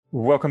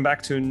Welcome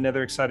back to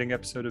another exciting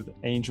episode of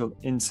Angel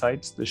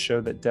Insights, the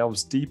show that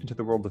delves deep into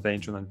the world of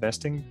angel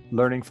investing,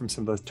 learning from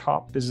some of the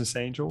top business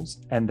angels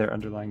and their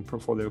underlying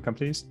portfolio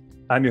companies.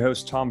 I'm your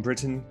host, Tom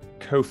Britton,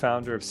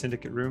 co-founder of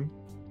Syndicate Room,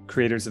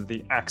 creators of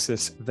the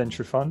Axis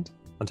Venture Fund.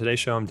 On today's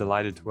show, I'm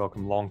delighted to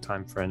welcome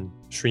longtime friend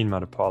Shreen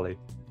Maddipalli,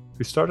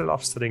 who started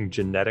off studying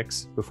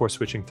genetics before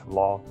switching to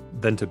law,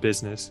 then to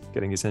business,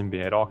 getting his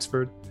MBA at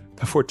Oxford,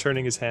 before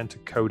turning his hand to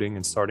coding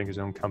and starting his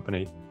own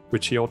company,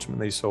 which he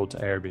ultimately sold to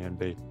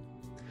Airbnb.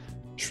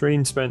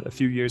 Shreen spent a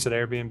few years at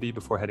Airbnb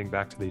before heading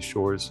back to these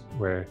shores,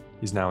 where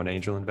he's now an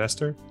angel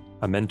investor,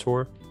 a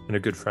mentor, and a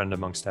good friend,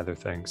 amongst other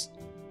things.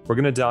 We're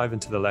going to dive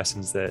into the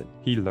lessons that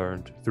he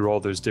learned through all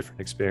those different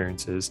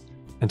experiences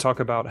and talk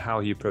about how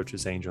he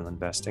approaches angel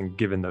investing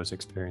given those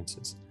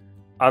experiences.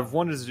 I've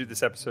wanted to do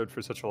this episode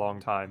for such a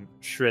long time.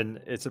 Shreen,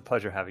 it's a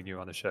pleasure having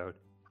you on the show.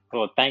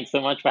 Well, thanks so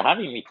much for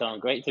having me, Tom.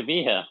 Great to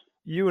be here.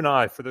 You and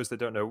I, for those that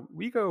don't know,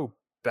 we go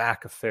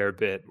back a fair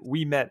bit.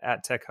 We met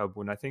at Tech Hub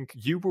when I think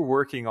you were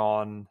working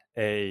on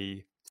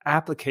a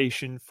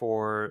application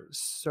for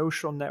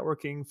social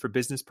networking for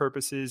business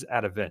purposes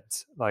at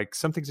events, like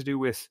something to do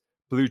with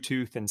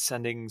Bluetooth and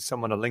sending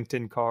someone a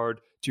LinkedIn card.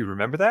 Do you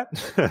remember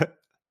that?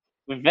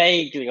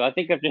 Vaguely, I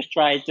think I've just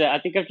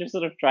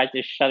sort of tried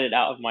to shut it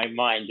out of my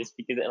mind just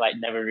because it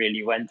never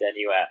really went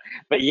anywhere.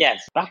 But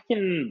yes, back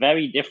in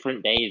very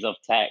different days of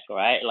tech,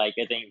 right? Like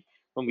I think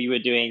when we were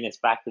doing this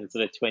back in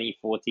sort of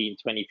 2014,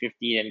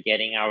 2015 and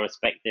getting our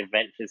respective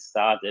ventures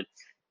started,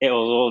 it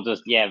was all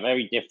just,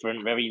 very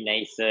different, very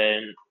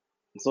nascent.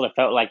 It sort of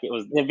felt like it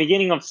was the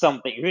beginning of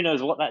something. Who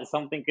knows what that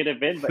something could have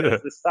been, but it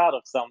was the start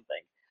of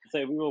something.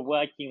 So we were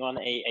working on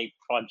a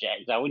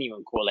project. I wouldn't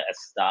even call it a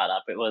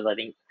startup. It was, I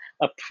think,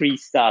 a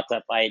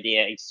pre-startup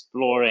idea,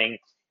 exploring,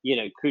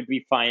 could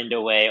we find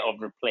a way of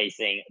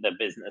replacing the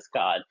business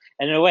card?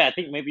 And in a way, I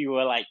think maybe we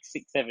were like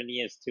 6-7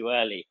 years too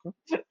early.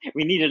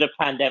 We needed a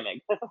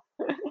pandemic.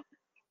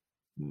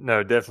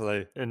 No,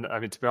 definitely. And I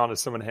mean, to be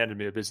honest, someone handed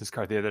me a business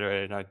card the other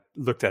day and I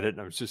looked at it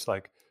and I was just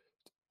like,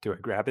 do I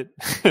grab it?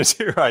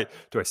 do I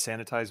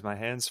sanitize my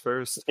hands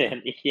first?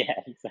 Yeah,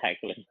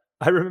 exactly.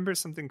 I remember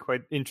something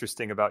quite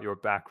interesting about your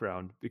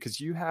background because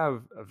you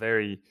have a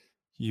very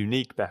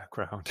unique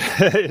background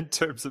in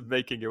terms of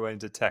making your way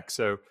into tech.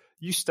 So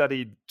you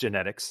studied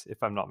genetics,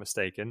 if I'm not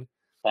mistaken.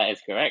 That is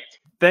correct.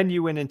 Then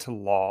you went into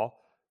law.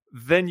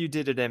 Then you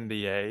did an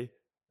MBA.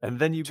 And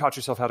then you taught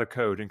yourself how to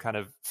code and kind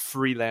of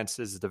freelance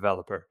as a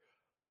developer.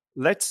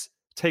 Let's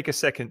take a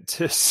second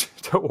to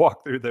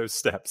walk through those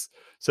steps.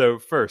 So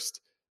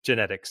first,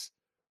 genetics.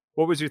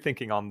 What was your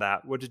thinking on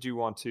that? What did you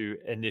want to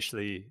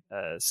initially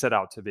set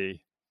out to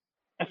be?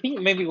 I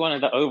think maybe one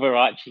of the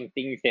overarching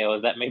things here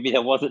was that maybe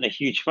there wasn't a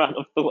huge amount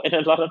of thought in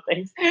a lot of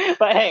things.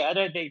 But hey, I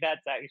don't think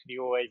that's actually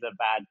always a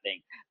bad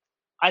thing.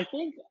 I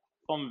think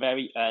from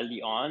very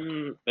early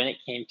on, when it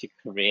came to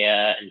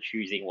career and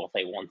choosing what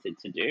I wanted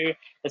to do,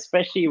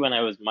 especially when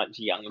I was much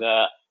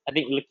younger, I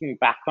think looking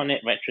back on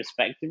it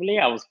retrospectively,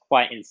 I was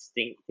quite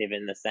instinctive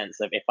in the sense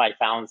of if I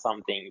found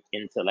something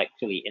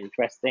intellectually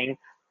interesting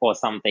or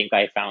something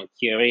I found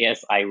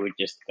curious, I would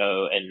just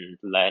go and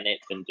learn it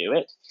and do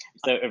it.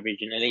 So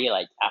originally,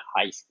 like at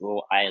high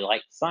school, I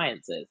liked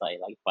sciences, I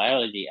liked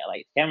biology, I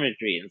liked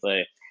chemistry. And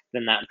so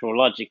the natural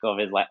logic of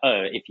it is like,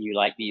 oh, if you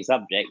like these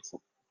subjects,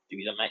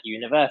 do them at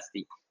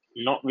university,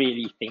 not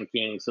really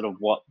thinking sort of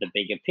what the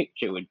bigger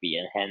picture would be,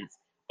 and hence,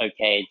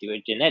 okay, do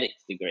a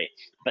genetics degree.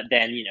 But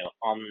then,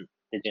 on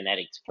the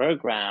genetics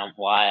program,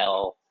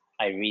 while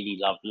I really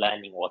loved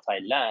learning what I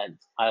learned,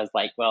 I was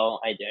like, well,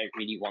 I don't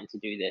really want to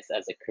do this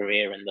as a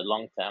career in the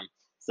long term.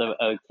 So,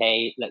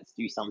 okay, let's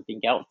do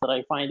something else that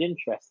I find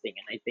interesting.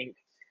 And I think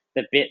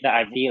the bit that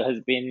I feel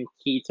has been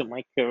key to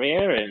my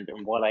career and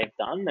what I've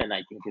done, and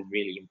I think is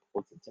really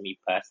important to me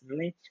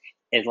personally,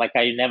 is like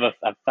I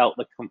felt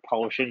the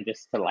compulsion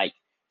just to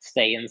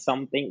stay in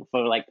something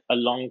for like a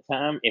long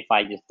term if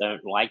I just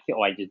don't like it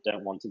or I just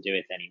don't want to do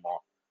it anymore.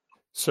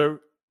 So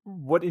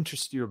what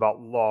interests you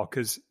about law?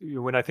 Because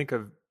when I think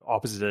of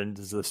opposite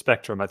ends of the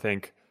spectrum, I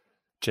think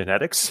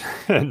genetics,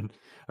 and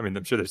I mean,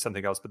 I'm sure there's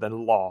something else, but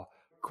then law,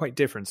 quite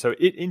different. So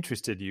it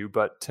interested you,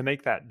 but to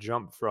make that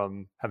jump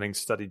from having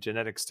studied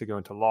genetics to go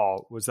into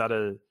law, was that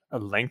a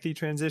lengthy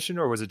transition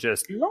or was it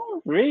just?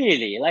 Not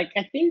really. Like,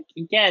 I think,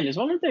 again, it's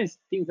one of those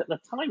things at the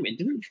time, it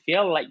didn't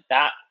feel like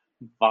that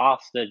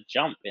vast a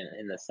jump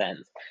in a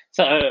sense.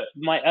 So,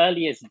 my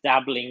earliest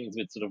dabblings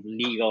with sort of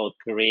legal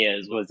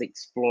careers was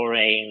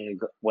exploring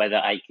whether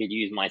I could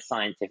use my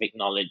scientific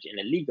knowledge in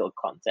a legal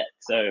context.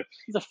 So,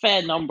 there's a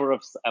fair number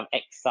of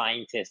ex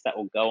scientists that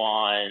will go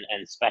on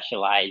and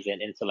specialize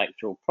in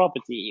intellectual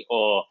property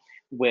or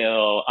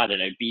will, I don't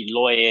know, be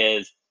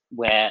lawyers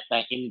where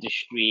their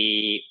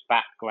industry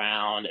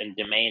background and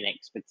domain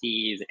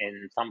expertise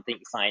in something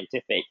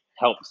scientific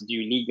helps do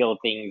legal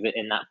things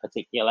in that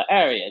particular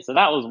area. So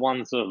that was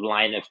one sort of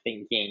line of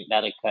thinking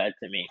that occurred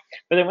to me.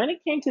 But then when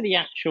it came to the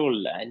actual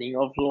learning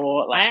of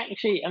law, I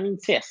mean,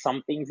 yes,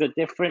 some things are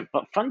different,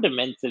 but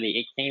fundamentally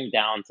it came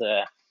down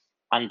to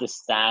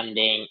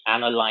understanding,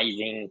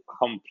 analyzing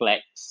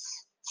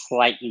complex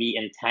slightly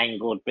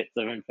entangled bits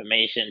of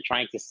information,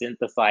 trying to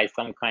synthesize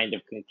some kind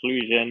of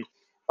conclusion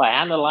by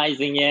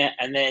analyzing it,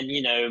 and then,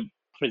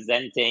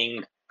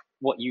 presenting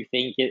what you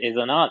think is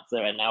an answer.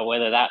 And now,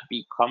 whether that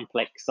be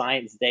complex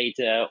science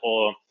data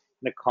or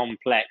the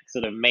complex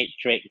sort of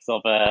matrix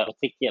of a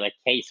particular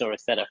case or a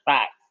set of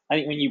facts, I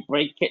think when you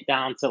break it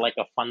down to like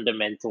a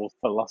fundamental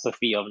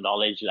philosophy of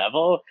knowledge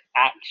level,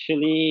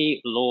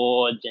 actually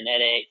law,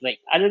 genetics, like,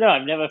 I don't know,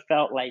 I've never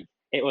felt like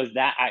it was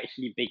that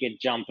actually big a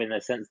jump, in the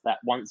sense that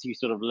once you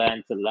sort of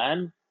learn to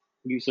learn,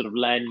 you sort of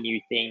learn new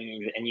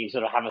things, and you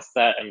sort of have a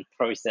certain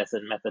process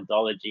and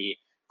methodology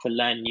to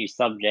learn new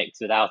subjects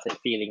without it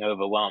feeling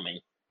overwhelming.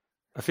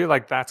 I feel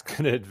like that's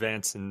going to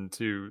advance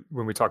into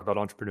when we talk about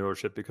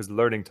entrepreneurship, because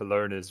learning to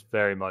learn is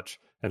very much,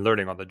 and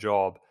learning on the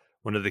job,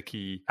 one of the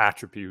key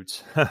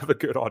attributes of a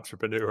good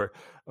entrepreneur.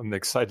 I'm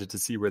excited to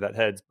see where that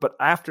heads. But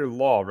after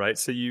law, right?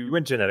 So you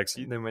went genetics,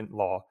 you then went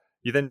law.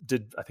 You then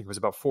did, I think it was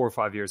about 4 or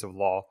 5 years of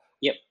law.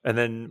 Yep. And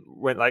then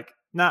went like,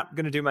 nah, I'm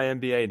going to do my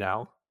MBA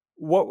now.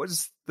 What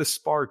was the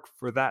spark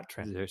for that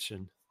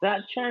transition?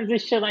 That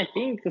transition, I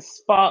think the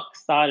spark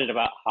started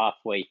about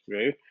halfway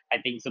through. I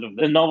think sort of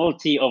the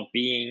novelty of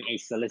being a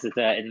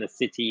solicitor in the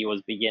city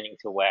was beginning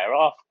to wear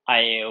off.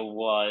 I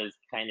was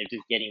kind of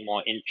just getting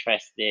more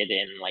interested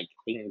in like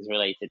things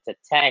related to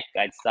tech.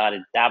 I'd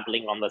started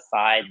dabbling on the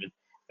side with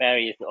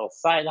various little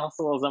side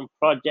hustles and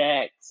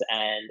projects.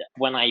 And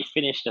when I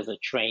finished as a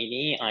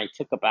trainee, I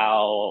took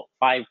about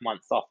 5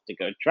 months off to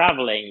go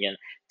traveling, and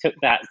took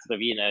that sort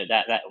of,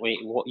 that way,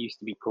 what used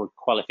to be called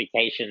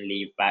qualification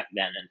leave back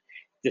then. And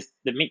just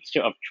the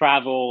mixture of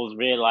travels,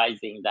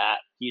 realizing that,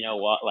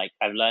 like,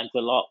 I've learned a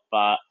lot,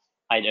 but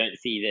I don't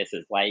see this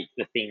as like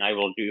the thing I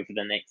will do for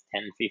the next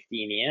 10,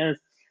 15 years,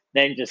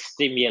 then just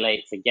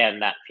stimulates again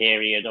that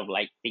period of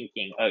like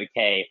thinking,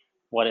 okay,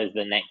 what is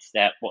the next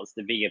step? What's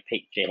the bigger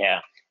picture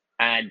here?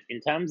 And in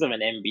terms of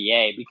an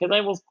MBA, because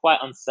I was quite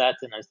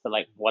uncertain as to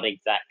like what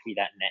exactly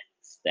that next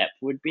step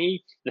would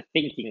be, the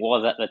thinking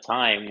was at the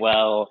time,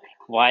 well,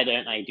 why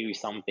don't I do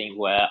something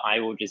where I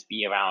will just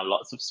be around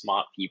lots of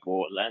smart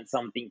people, learn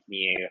something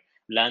new,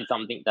 learn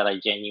something that I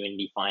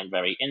genuinely find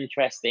very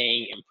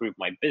interesting, improve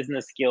my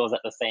business skills at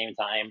the same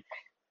time,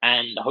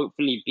 and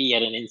hopefully be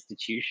at an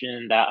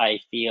institution that I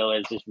feel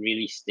is just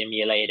really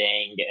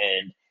stimulating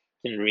and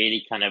can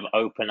really kind of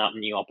open up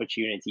new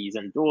opportunities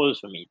and doors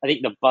for me. I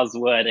think the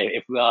buzzword,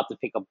 if we are to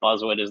pick a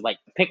buzzword, is like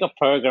pick a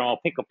program or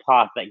pick a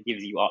path that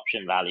gives you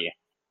option value.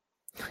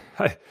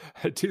 I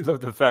do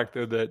love the fact,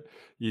 though, that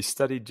you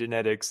studied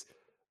genetics,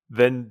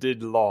 then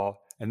did law,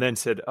 and then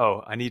said,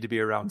 oh, I need to be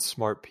around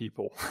smart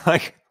people.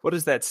 Like, what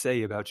does that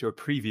say about your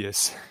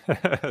previous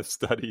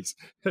studies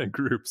and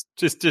groups?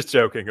 Just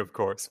joking, of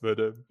course. But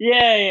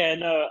yeah,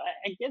 no,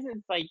 I guess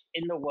it's like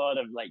in the world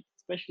of like,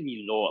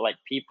 especially law, like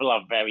people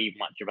are very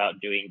much about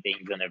doing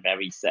things in a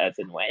very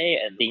certain way,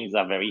 and things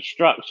are very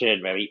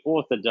structured, very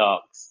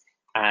orthodox,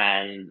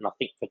 and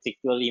nothing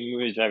particularly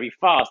moves very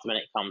fast when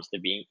it comes to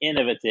being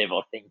innovative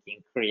or thinking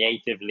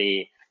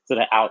creatively, sort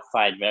of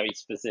outside very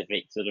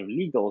specific sort of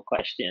legal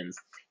questions.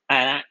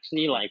 And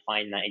actually, I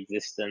find that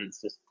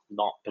existence just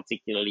not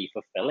particularly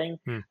fulfilling.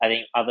 I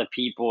think other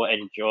people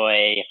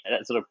enjoy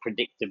that sort of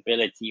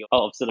predictability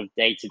of sort of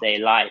day to day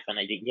life. And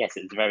I think, yes,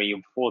 it's very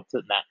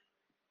important that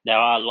there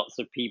are lots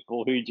of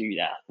people who do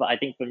that. But I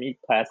think for me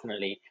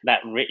personally, that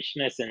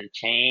richness and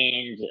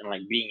change and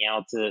like being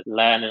able to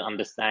learn and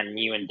understand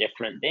new and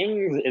different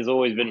things has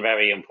always been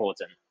very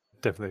important.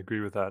 Definitely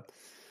agree with that.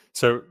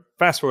 So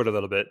fast forward a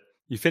little bit.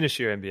 You finish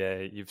your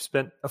MBA, you've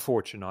spent a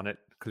fortune on it,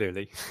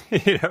 clearly,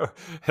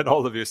 and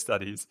all of your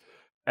studies.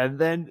 And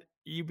then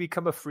you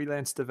become a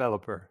freelance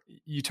developer.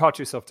 You taught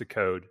yourself to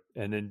code,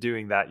 and in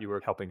doing that, you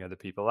were helping other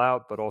people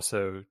out, but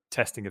also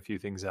testing a few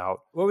things out.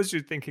 What was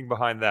your thinking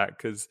behind that?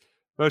 Because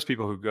most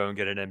people who go and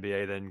get an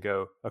MBA then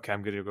go, okay,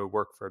 I'm going to go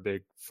work for a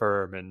big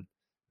firm and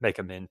make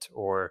a mint,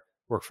 or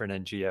work for an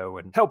NGO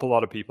and help a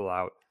lot of people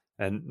out.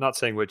 And not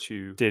saying what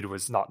you did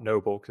was not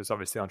noble, because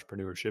obviously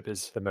entrepreneurship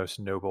is the most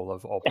noble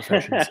of all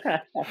professions.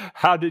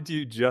 How did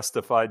you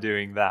justify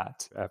doing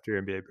that after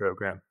your MBA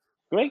program?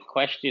 Great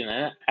question.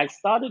 I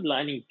started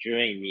learning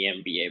during the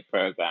MBA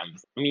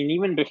programs. I mean,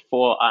 even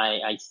before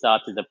I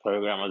started the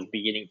program, I was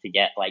beginning to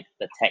get like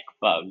the tech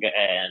bug,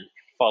 and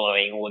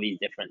following all these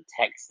different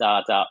tech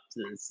startups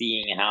and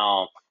seeing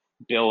how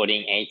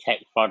building a tech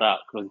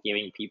product was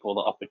giving people the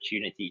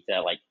opportunity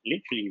to like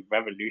literally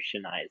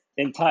revolutionize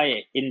entire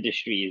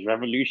industries,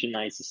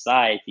 revolutionize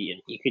society.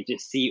 And you could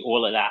just see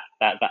all of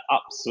that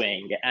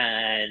upswing.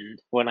 And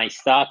when I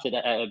started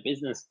at a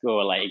business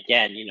school, like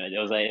again,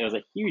 there was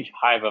a huge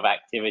hive of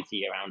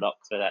activity around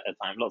Oxford at the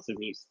time, lots of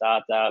new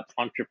startups,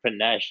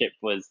 entrepreneurship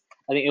was,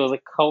 I think it was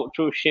a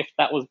cultural shift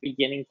that was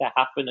beginning to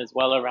happen as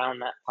well around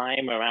that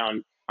time,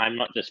 around I'm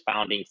not just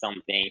founding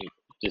something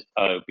just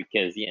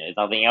because there's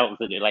nothing else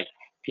to do. Like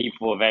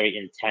people were very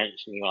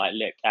intentionally like,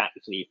 look,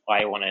 actually, if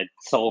I want to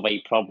solve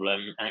a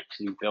problem,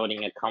 actually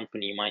building a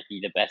company might be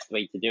the best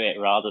way to do it,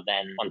 rather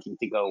than wanting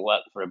to go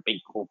work for a big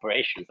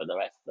corporation for the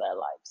rest of their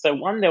life. So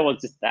one, there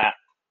was just that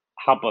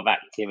hub of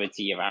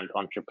activity around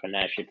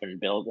entrepreneurship and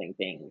building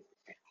things.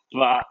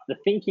 But the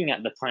thinking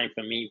at the time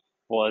for me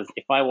was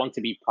if I want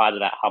to be part of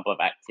that hub of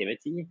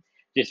activity,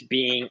 just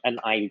being an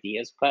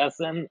ideas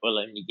person will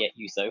only get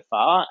you so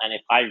far. And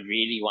if I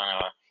really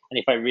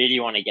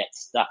want to get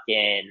stuck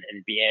in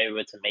and be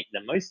able to make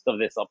the most of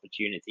this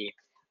opportunity,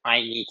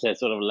 I need to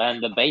sort of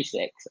learn the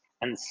basics.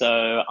 And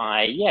so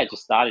I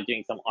just started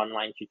doing some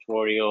online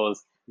tutorials.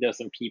 There were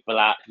some people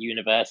at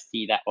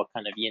university that were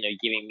kind of,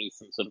 giving me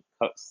some sort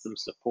of some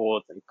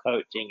support and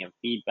coaching and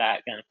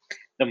feedback. And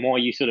the more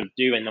you sort of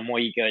do and the more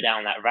you go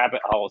down that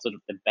rabbit hole, sort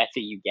of the better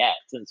you get.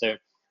 And so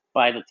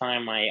by the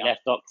time I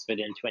left Oxford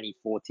in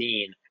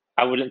 2014,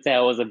 I wouldn't say I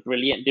was a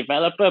brilliant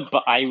developer,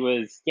 but I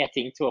was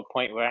getting to a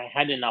point where I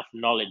had enough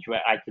knowledge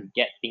where I could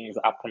get things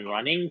up and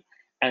running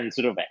and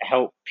sort of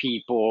help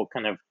people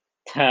kind of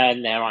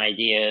turn their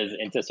ideas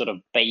into sort of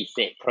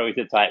basic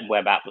prototype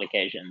web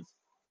applications.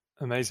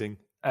 Amazing.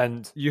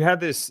 And you had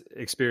this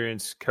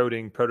experience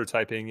coding,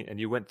 prototyping, and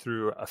you went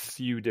through a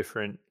few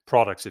different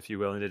products, if you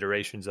will, and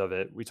iterations of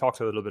it. We talked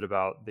a little bit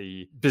about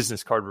the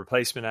business card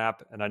replacement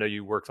app, and I know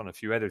you worked on a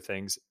few other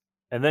things.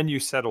 And then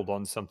you settled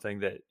on something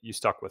that you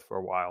stuck with for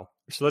a while.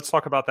 So let's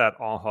talk about that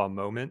aha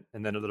moment,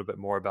 and then a little bit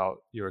more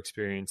about your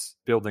experience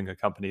building a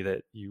company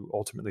that you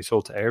ultimately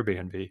sold to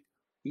Airbnb.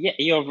 Yeah,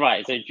 you're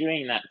right. So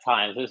during that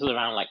time, so this was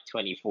around like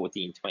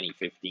 2014,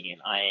 2015,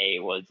 I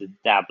was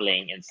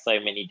dabbling in so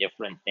many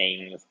different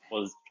things,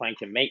 was trying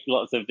to make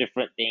lots of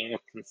different things,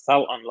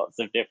 consult on lots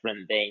of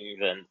different things.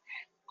 And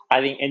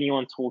I think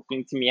anyone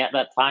talking to me at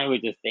that time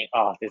would just think,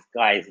 oh, this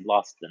guy is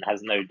lost and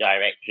has no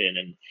direction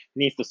and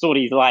needs to sort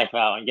his life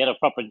out and get a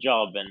proper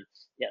job. And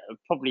yeah,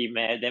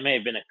 there may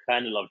have been a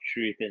kernel of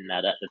truth in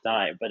that at the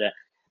time, but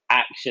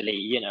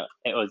actually,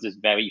 it was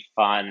just very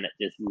fun,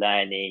 just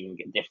learning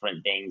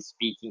different things,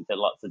 speaking to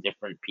lots of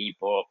different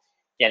people,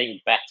 getting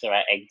better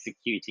at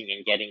executing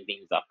and getting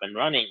things up and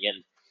running.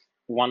 And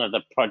one of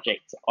the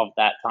projects of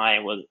that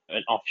time was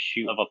an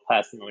offshoot of a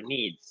personal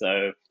need.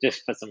 So,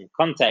 just for some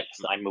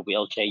context, I'm a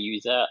wheelchair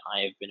user.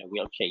 I have been a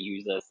wheelchair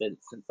user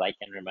since I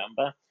can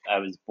remember. I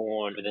was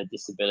born with a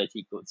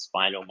disability called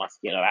spinal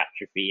muscular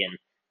atrophy, and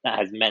that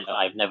has meant that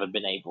I've never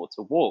been able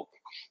to walk.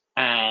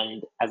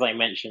 And as I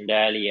mentioned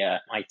earlier,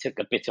 I took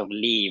a bit of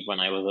leave when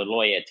I was a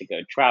lawyer to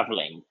go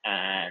traveling.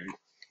 And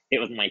it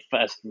was my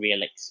first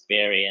real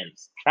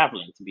experience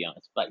traveling, to be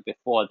honest. Like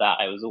before that,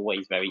 I was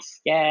always very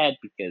scared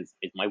because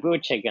is my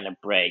wheelchair going to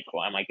break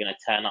or am I going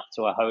to turn up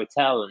to a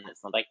hotel and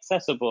it's not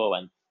accessible?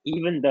 And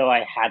even though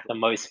I had the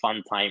most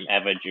fun time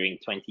ever during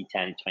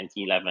 2010,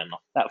 2011,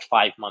 that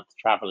 5 month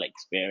travel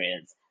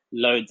experience,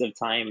 loads of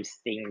times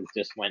things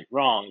just went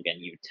wrong and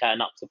you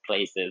turn up to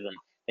places and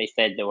they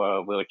said they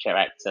were wheelchair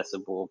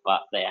accessible,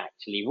 but they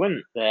actually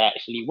wouldn't. They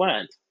actually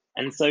weren't.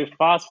 And so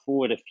fast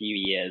forward a few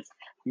years,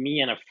 me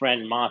and a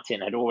friend,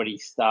 Martin, had already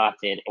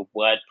started a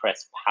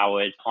WordPress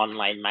powered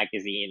online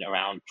magazine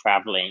around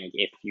traveling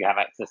if you have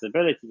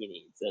accessibility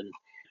needs. And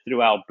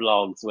through our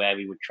blogs, where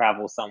we would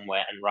travel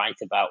somewhere and write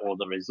about all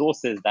the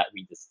resources that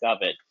we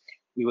discovered,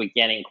 we were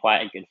getting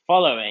quite a good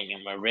following.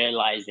 And we're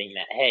realizing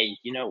that, hey,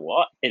 you know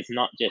what? It's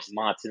not just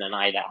Martin and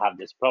I that have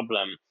this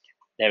problem.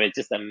 There is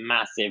just a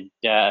massive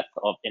dearth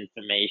of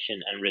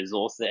information and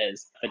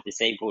resources for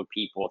disabled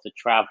people to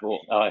travel,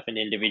 or if an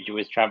individual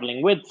is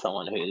traveling with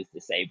someone who is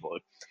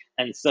disabled.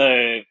 And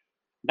so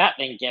that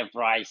then gave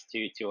rise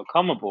to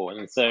Accommable.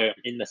 And so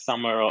in the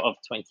summer of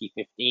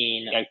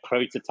 2015, I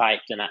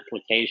prototyped an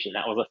application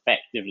that was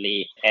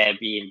effectively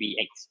Airbnb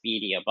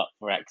Expedia, but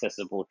for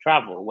accessible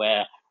travel,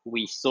 where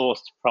we sourced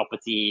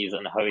properties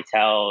and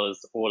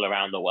hotels all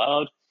around the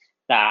world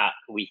that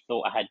we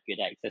thought had good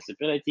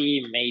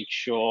accessibility, made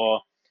sure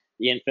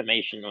the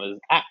information was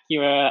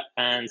accurate,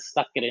 and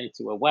stuck it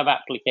into a web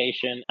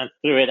application and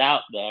threw it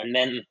out there. And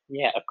then,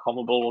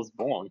 Accommable was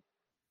born.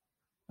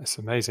 That's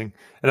amazing.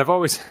 And I've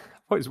always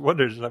always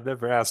wondered, and I've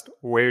never asked,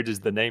 where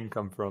does the name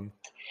come from?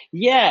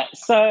 Yeah,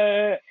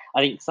 so I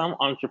think some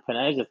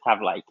entrepreneurs just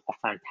have like a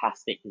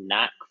fantastic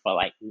knack for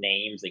like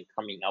names and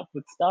coming up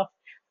with stuff,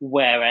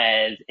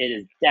 whereas it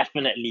is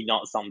definitely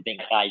not something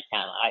I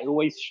can. I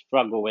always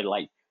struggle with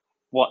like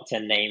what to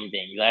name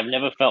things. I've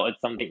never felt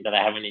it's something that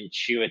I have an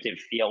intuitive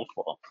feel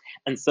for.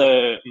 And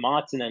so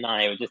Martin and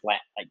I were just like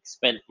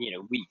spent,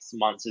 weeks,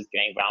 months just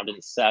going around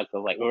in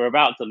circles. Like we're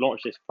about to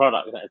launch this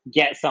product,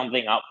 get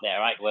something up there,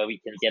 right, where we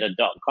can get a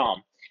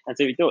 .com. And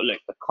so we thought, look,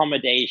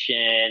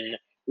 accommodation,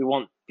 we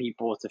want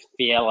people to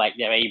feel like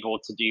they're able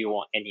to do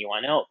what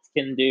anyone else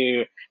can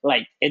do.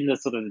 Like in the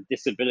sort of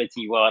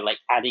disability world, like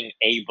adding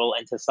able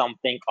into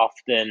something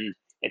often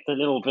it's a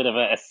little bit of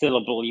a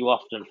syllable you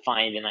often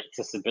find in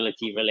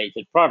accessibility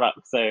related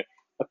products. So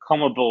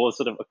accommodable,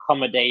 sort of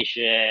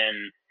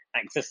accommodation,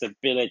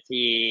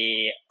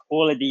 accessibility,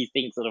 all of these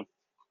things sort of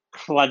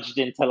cludged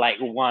into like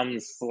one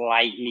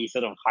slightly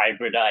sort of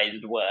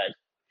hybridized word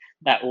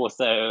that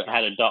also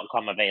had a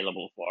 .com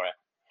available for it.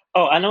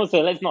 Oh, and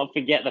also let's not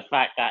forget the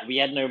fact that we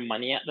had no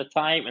money at the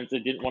time and so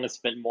didn't want to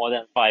spend more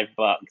than $5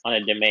 on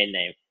a domain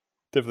name.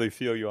 Definitely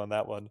feel you on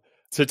that one.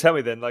 So tell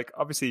me then, like,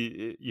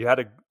 obviously you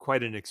had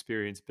quite an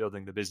experience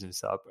building the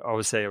business up. I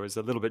would say I was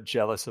a little bit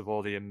jealous of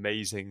all the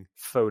amazing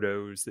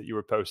photos that you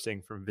were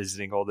posting from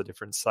visiting all the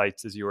different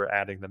sites as you were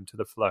adding them to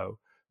the flow.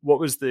 What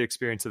was the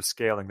experience of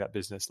scaling that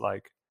business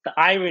like? The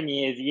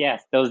irony is,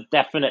 yes, there was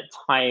definite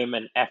time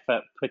and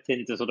effort put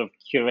into sort of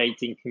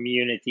curating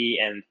community,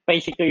 and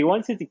basically we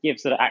wanted to give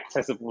sort of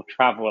accessible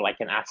travel like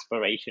an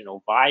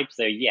aspirational vibe.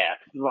 So yeah,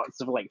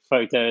 lots of like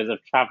photos of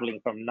traveling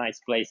from nice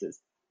places.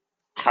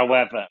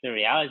 However, the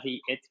reality,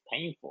 it's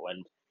painful,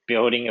 and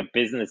building a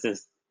business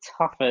is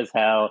tough as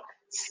hell.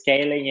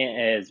 Scaling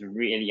it is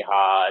really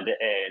hard,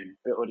 and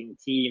building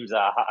teams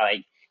are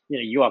like,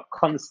 you are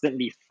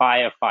constantly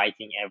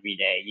firefighting every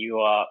day. You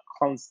are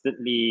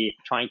constantly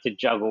trying to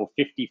juggle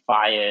 50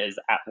 fires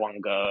at one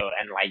go,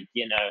 and like,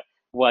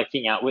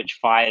 working out which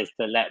fires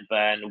to let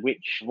burn,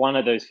 which one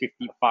of those 50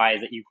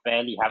 fires that you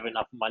barely have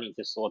enough money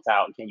to sort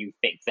out can you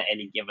fix at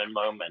any given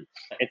moment.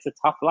 It's a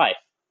tough life.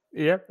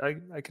 Yeah,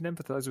 I can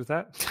empathize with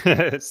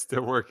that.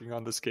 Still working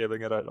on the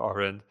scaling it at our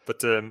end.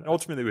 But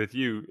ultimately with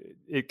you,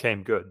 it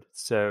came good.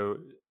 So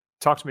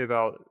talk to me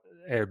about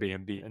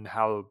Airbnb and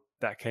how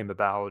that came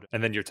about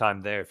and then your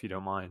time there, if you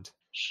don't mind.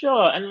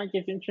 Sure, and like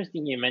it's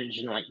interesting you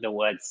mentioned like the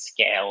word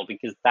scale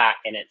because that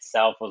in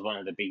itself was one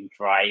of the big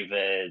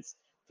drivers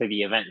for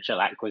the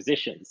eventual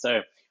acquisition.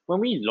 So when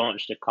we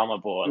launched the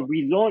Commodore,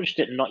 we launched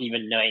it not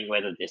even knowing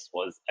whether this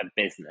was a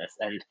business,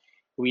 and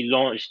we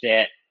launched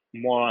it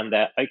more on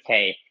the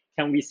okay,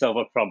 can we solve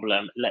a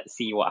problem? Let's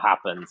see what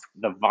happens.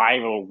 The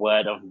viral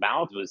word of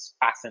mouth was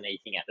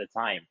fascinating at the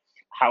time.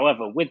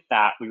 However, with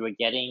that, we were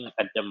getting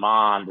a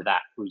demand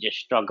that we just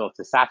struggled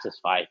to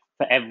satisfy.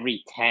 For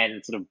every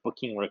 10 sort of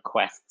booking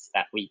requests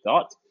that we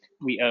got,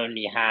 we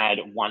only had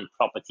one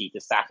property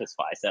to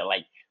satisfy. So,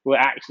 like, we're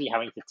actually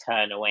having to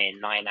turn away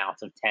 9 out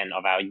of 10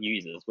 of our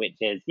users, which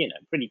is,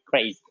 pretty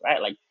crazy,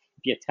 right? Like,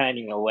 if you're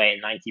turning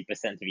away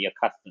 90% of your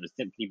customers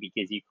simply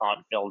because you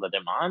can't fill the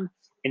demand,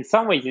 in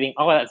some ways you think,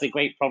 oh, that's a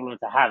great problem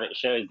to have. It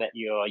shows that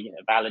you're,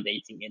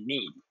 validating a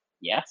need.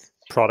 Yes,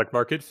 Product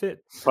market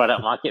fit.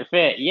 product market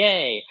fit,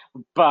 yay.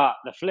 But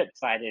the flip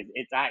side is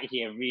it's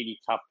actually a really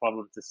tough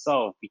problem to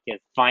solve because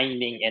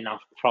finding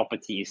enough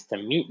properties to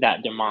meet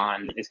that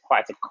demand is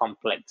quite a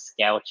complex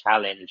scale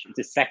challenge.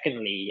 To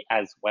secondly,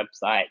 as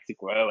websites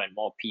grow and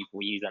more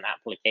people use an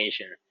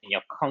application,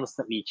 you're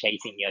constantly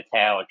chasing your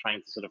tail,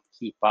 trying to sort of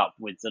keep up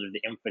with sort of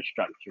the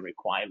infrastructure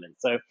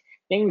requirements. So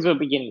things were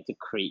beginning to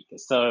creak.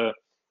 So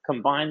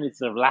combined with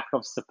sort of lack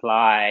of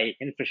supply,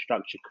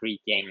 infrastructure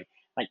creaking,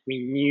 like we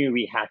knew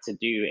we had to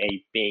do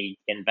a big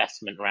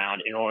investment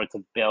round in order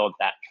to build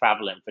that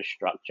travel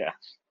infrastructure.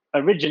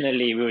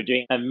 Originally, we were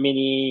doing a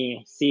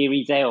mini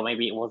Series A, or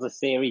maybe it was a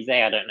Series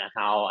A. I don't know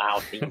how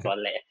things are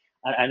lit.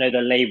 I know the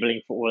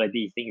labeling for all of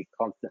these things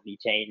constantly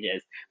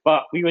changes,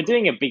 but we were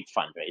doing a big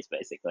fundraise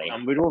basically.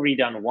 And we'd already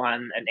done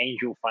an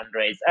angel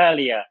fundraise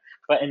earlier,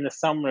 but in the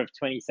summer of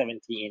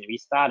 2017, we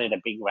started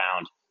a big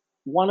round.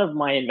 One of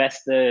my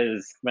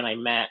investors, when I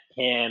met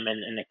him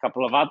and a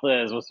couple of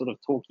others, was sort of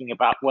talking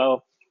about,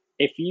 well,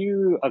 if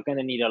you are going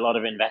to need a lot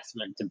of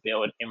investment to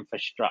build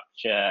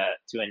infrastructure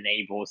to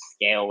enable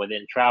scale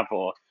within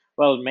travel,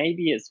 well,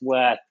 maybe it's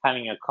worth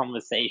having a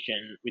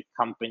conversation with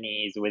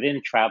companies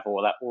within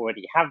travel that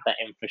already have that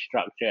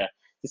infrastructure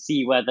to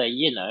see whether,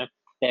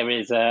 there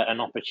is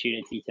an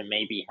opportunity to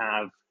maybe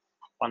have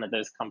one of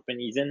those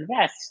companies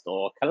invest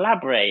or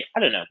collaborate. I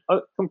don't know, a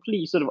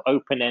complete sort of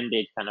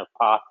open-ended kind of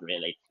path,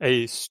 really.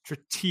 A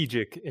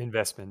strategic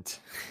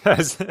investment.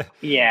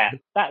 Yeah,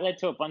 that led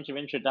to a bunch of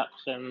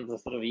introductions,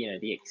 sort of,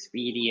 the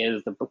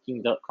Expedias, the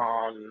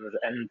Booking.coms,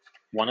 and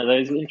one of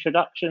those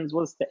introductions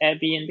was to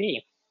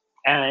Airbnb.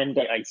 And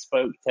I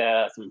spoke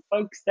to some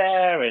folks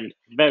there, and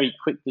very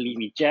quickly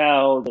we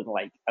gelled and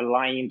like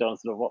aligned on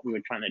sort of what we were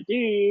trying to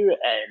do.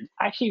 And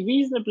actually,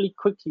 reasonably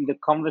quickly, the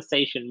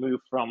conversation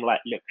moved from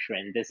like, look,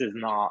 Shrin, this is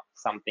not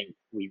something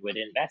we would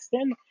invest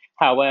in.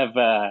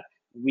 However,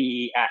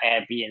 we at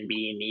Airbnb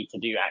need to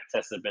do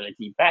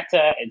accessibility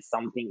better. It's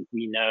something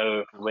we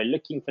know we're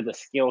looking for the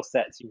skill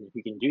sets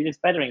who can do this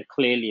better. And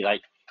clearly,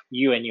 like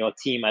you and your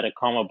team at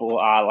Acomable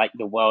are like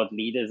the world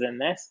leaders in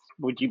this.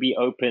 Would you be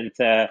open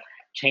to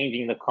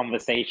changing the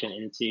conversation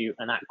into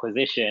an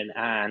acquisition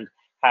and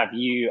have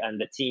you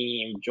and the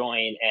team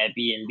join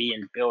Airbnb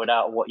and build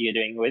out what you're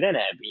doing within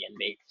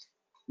Airbnb?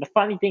 The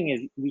funny thing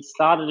is, we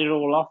started it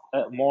all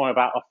off more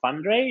about a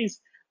fundraise,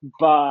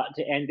 but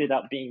it ended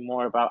up being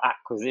more about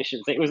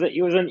acquisitions. It was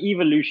an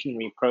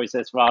evolutionary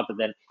process rather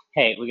than,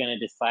 hey, we're going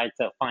to decide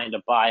to find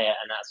a buyer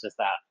and that's just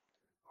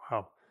that.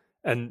 Wow.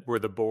 And were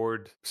the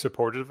board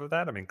supportive of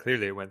that? I mean,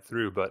 clearly it went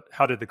through, but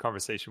how did the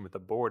conversation with the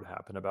board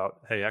happen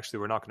about, hey, actually,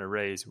 we're not going to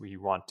raise, we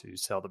want to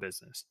sell the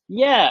business?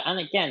 Yeah, and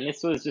again,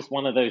 this was just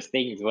one of those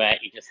things where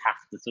you just have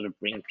to sort of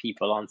bring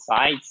people on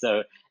side.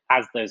 So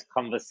as those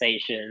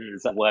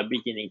conversations were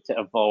beginning to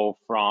evolve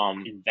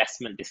from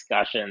investment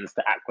discussions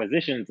to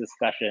acquisition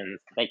discussions,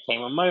 there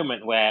came a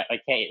moment where,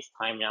 okay, it's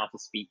time now to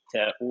speak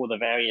to all the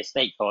various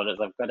stakeholders.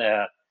 I've got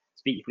to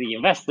speak to the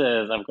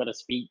investors, I've got to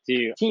speak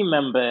to team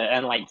member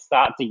and like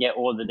start to get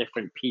all the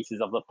different pieces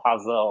of the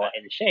puzzle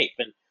in shape.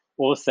 And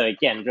also,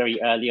 again, very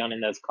early on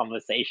in those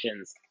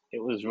conversations,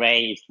 it was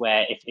raised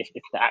where if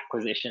the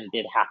acquisition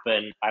did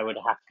happen, I would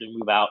have to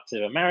move out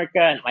to America.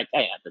 And like,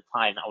 hey, at the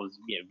time, that was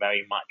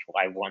very much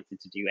what I wanted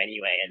to do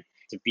anyway. And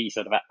to be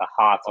sort of at the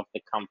heart of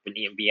the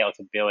company and be able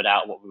to build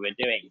out what we were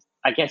doing.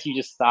 I guess you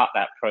just start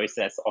that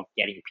process of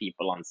getting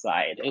people on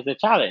side. It's a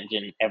challenge,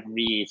 and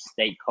every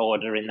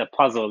stakeholder in the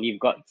puzzle, you've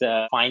got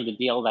to find a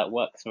deal that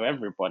works for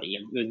everybody.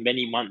 And with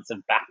many months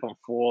of back and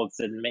forths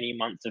and many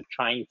months of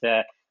trying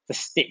to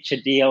stitch a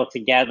deal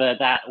together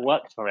that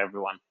worked for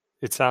everyone.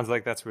 It sounds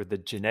like that's where the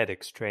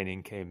genetics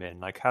training came in.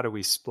 Like, how do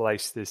we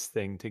splice this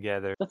thing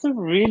together? That's a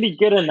really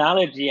good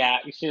analogy,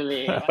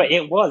 actually. But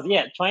it was,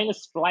 yeah, trying to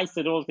splice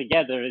it all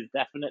together is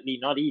definitely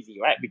not easy,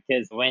 right?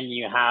 Because when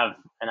you have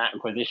an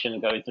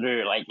acquisition go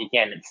through, like,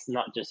 again, it's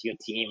not just your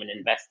team and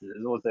investors,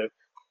 it's also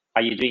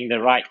are you doing the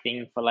right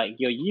thing for like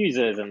your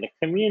users and the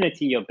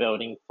community you're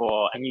building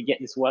for, and you get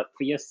this work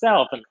for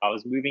yourself. And I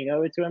was moving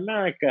over to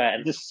America,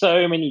 and there's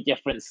so many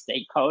different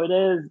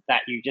stakeholders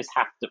that you just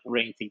have to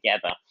bring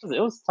together. It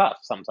was tough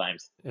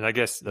sometimes. And I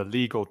guess the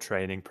legal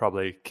training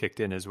probably kicked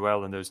in as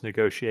well in those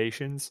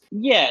negotiations.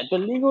 Yeah, the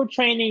legal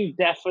training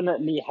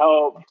definitely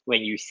helped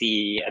when you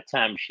see a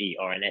term sheet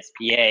or an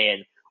SPA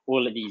and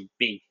all of these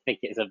big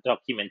thickets of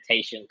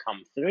documentation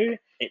come through.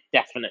 It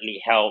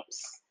definitely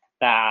helps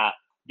that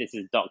this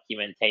is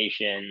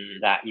documentation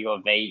that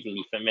you're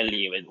vaguely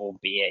familiar with,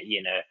 albeit,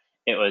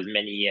 it was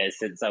many years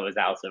since I was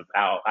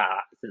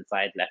since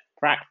I had left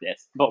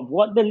practice. But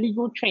what the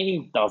legal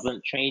training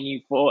doesn't train you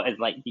for is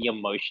like the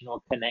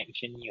emotional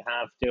connection you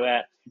have to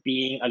it.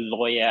 Being a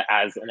lawyer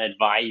as an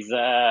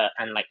advisor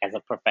and like as a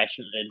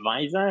professional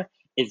advisor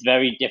is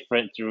very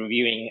different to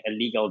reviewing a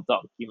legal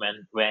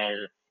document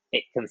when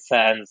it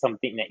concerns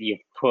something that you've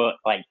put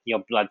like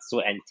your blood,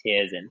 sweat, and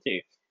tears into.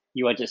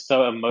 You are just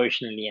so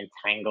emotionally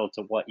entangled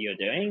to what you're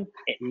doing.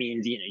 It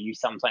means, you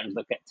sometimes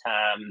look at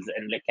terms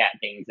and look at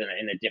things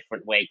in a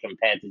different way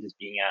compared to just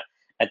being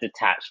a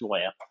detached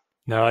lawyer.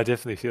 No, I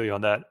definitely feel you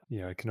on that.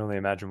 I can only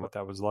imagine what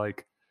that was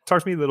like.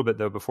 Talk to me a little bit,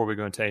 though, before we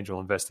go into angel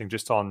investing,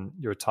 just on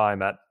your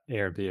time at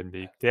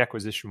Airbnb. The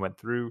acquisition went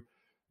through,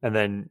 and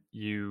then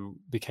you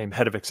became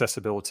head of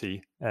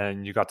accessibility,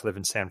 and you got to live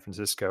in San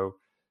Francisco.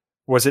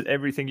 Was it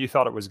everything you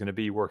thought it was going to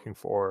be working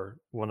for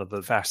one of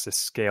the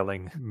fastest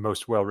scaling,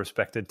 most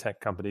well-respected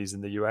tech companies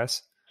in the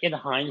US? In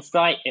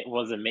hindsight, it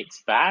was a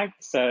mixed bag.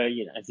 So,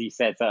 as you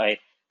said,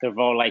 the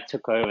role I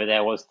took over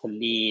there was to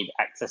lead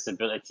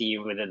accessibility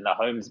within the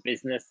homes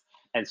business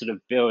and sort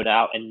of build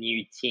out a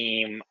new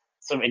team,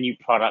 sort of a new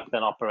product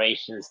and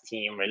operations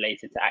team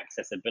related to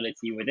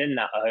accessibility within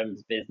that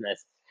homes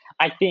business.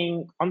 I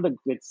think on the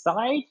good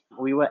side,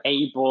 we were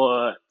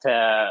able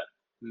to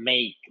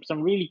make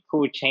some really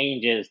cool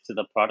changes to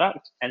the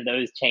product, and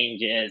those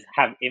changes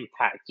have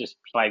impact just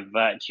by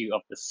virtue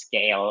of the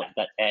scale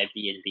that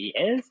Airbnb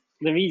is.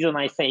 The reason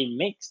I say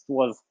mixed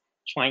was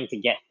trying to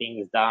get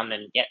things done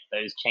and get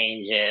those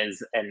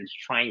changes and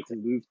trying to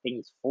move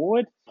things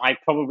forward. I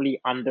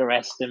probably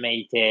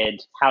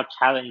underestimated how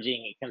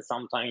challenging it can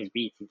sometimes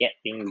be to get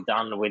things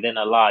done within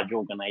a large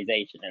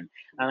organization.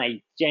 And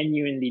I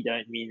genuinely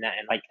don't mean that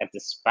in like a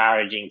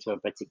disparaging to a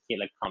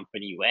particular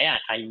company way.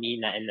 I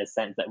mean that in the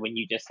sense that when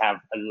you just have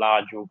a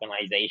large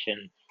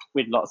organization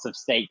with lots of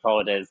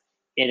stakeholders,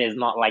 it is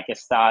not like a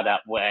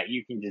startup where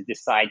you can just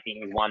decide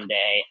things one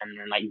day and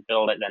then like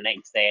build it the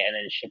next day and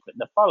then ship it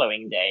the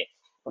following day.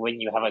 When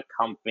you have a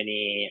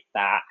company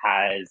that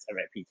has a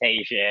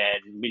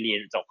reputation,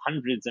 millions or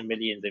hundreds of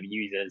millions of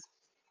users,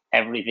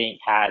 everything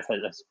has a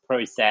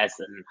process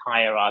and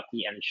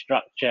hierarchy and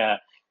structure,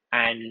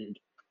 and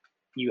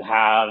you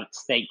have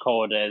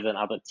stakeholders and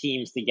other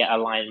teams to get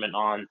alignment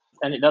on.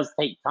 And it does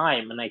take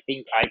time. And I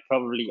think I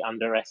probably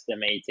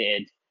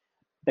underestimated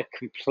the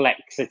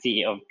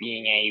complexity of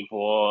being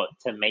able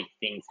to make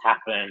things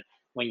happen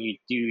when you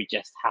do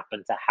just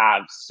happen to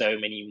have so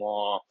many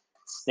more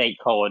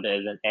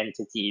stakeholders and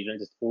entities and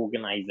just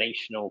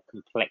organizational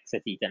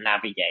complexity to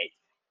navigate.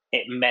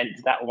 It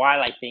meant that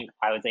while I think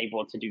I was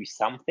able to do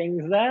some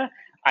things there,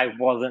 I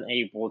wasn't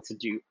able to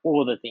do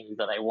all the things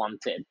that I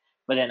wanted.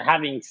 But then,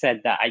 having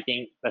said that, I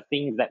think the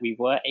things that we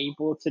were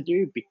able to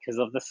do because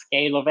of the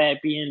scale of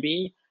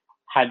Airbnb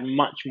had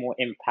much more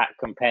impact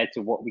compared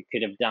to what we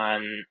could have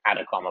done at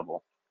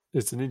Acomable.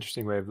 It's an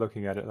interesting way of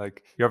looking at it.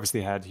 Like, you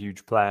obviously had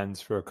huge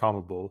plans for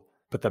Acomable,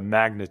 but the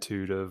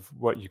magnitude of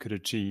what you could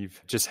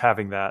achieve just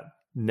having that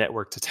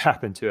network to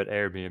tap into at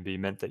Airbnb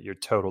meant that your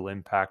total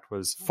impact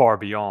was far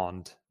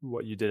beyond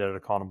what you did at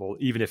Acomable,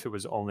 even if it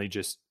was only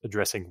just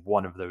addressing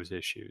one of those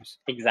issues.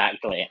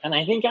 Exactly. And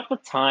I think at the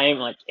time,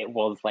 like, it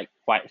was like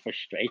quite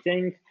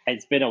frustrating.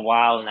 It's been a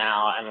while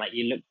now, and like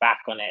you look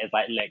back on it, it's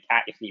like, look,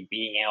 actually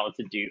being able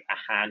to do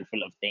a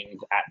handful of things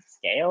at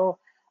scale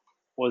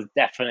was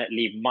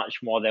definitely much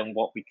more than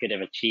what we could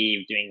have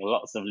achieved doing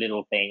lots of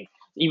little things,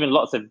 even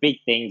lots of big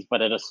things,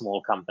 but at a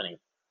small company.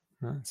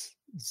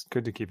 It's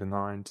good to keep in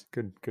mind.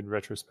 Good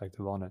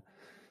retrospective on it.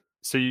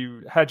 So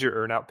you had your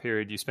earnout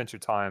period, you spent your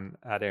time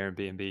at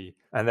Airbnb,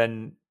 and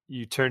then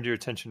you turned your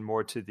attention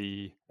more to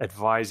the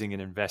advising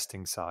and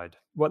investing side.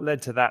 What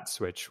led to that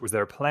switch? Was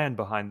there a plan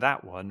behind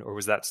that one, or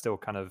was that still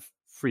kind of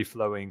free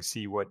flowing,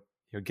 see what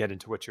get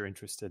into what you're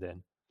interested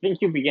in? Think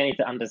you're beginning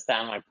to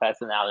understand my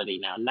personality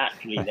now.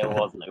 Naturally, there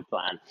was no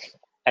plan.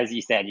 As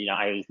you said,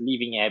 I was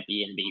leaving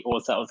Airbnb.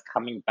 Also, I was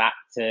coming back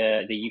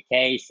to the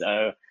UK.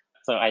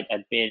 So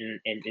I'd been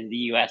in the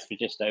US for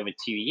just over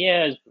 2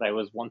 years, but I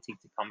was wanting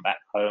to come back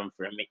home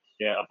for a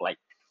mixture of like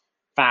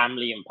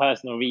family and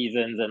personal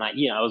reasons. And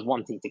I was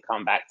wanting to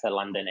come back to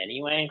London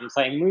anyway.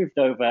 So I moved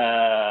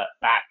over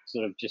back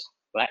sort of just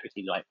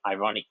actually like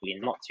ironically,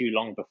 not too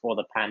long before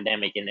the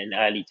pandemic in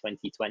early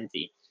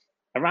 2020.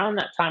 Around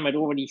that time, I'd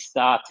already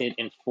started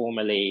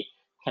informally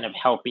kind of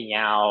helping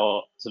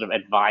out, sort of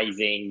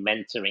advising,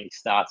 mentoring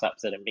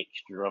startups at a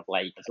mixture of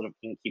like sort of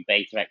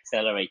incubator,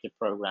 accelerator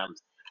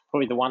programs.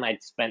 Probably the one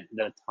I'd spent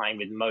the time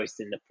with most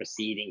in the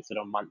preceding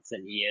sort of months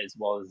and years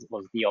was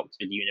the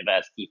Oxford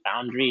University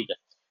Foundry,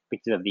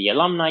 because of the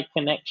alumni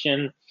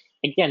connection.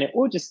 Again, it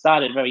all just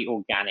started very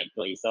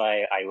organically. So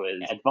I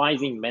was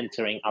advising,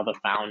 mentoring other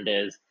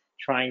founders,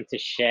 trying to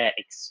share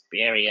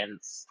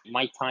experience,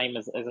 my time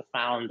as a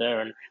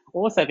founder, and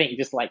also I think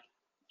just like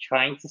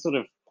trying to sort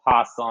of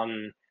pass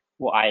on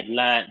what I'd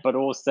learned, but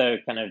also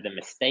kind of the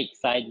mistakes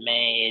I'd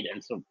made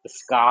and sort of the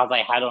scars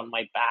I had on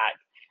my back,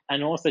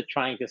 and also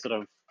trying to sort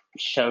of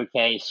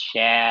showcase,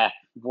 share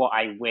what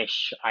I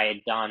wish I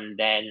had done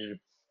then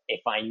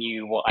if I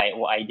knew what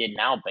I did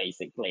now,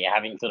 basically,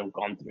 having sort of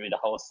gone through the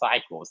whole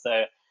cycle. So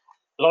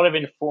a lot of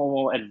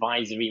informal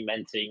advisory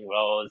mentoring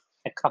roles.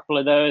 A couple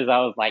of those, I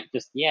was like,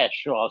 just yeah,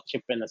 sure, I'll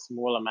chip in a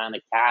small amount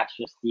of cash,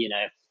 just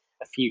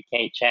a few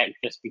K check,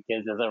 just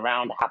because there's a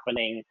round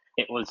happening.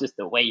 It was just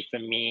a way for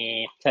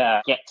me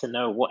to get to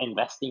know what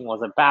investing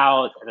was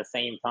about. At the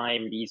same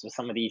time,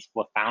 some of these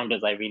were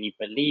founders I really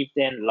believed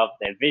in, loved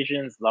their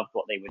visions, loved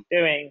what they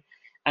were doing.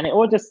 And it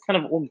all just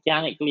kind of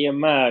organically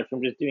emerged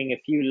from just doing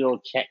a few little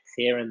checks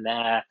here and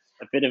there,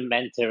 a bit of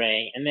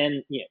mentoring, and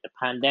then the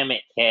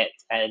pandemic hit,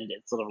 and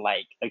it's sort of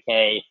like,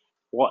 okay,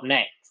 what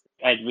next?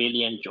 I'd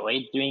really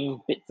enjoyed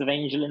doing bits of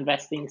angel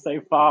investing so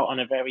far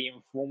on a very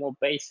informal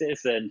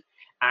basis, and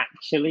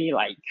actually,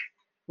 like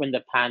when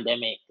the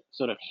pandemic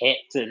sort of hit,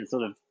 and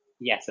sort of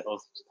yes, it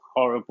was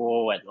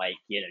horrible and like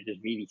just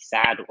really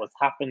sad what was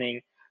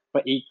happening,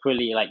 but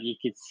equally, like you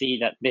could see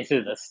that this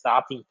is a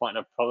starting point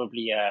of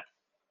probably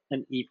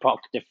an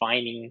epoch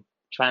defining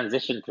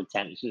transition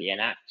potentially.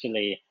 And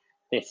actually,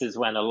 this is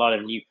when a lot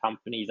of new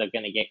companies are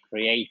going to get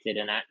created.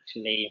 And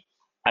actually,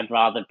 I'd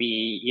rather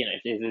be,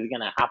 if this is going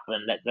to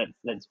happen,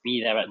 let's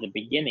be there at the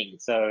beginning.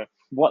 So,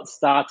 what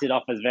started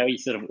off as very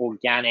sort of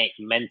organic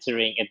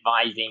mentoring,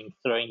 advising,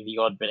 throwing the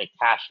odd bit of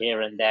cash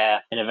here and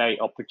there in a very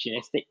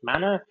opportunistic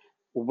manner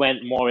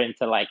went more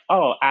into like,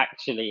 oh,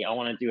 actually, I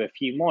want to do a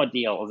few more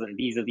deals, and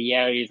these are the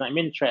areas I'm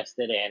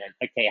interested in.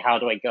 And okay, how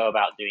do I go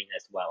about doing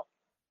this well?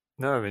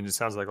 No, I mean, it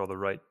sounds like all the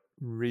right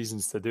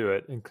reasons to do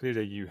it. And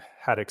clearly, you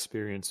had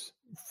experience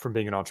from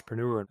being an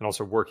entrepreneur and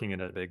also working in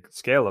a big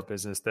scale up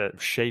business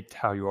that shaped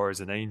how you are as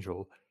an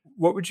angel.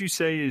 What would you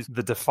say is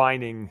the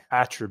defining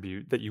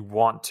attribute that you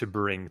want to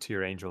bring to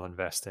your angel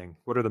investing?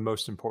 What are the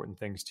most important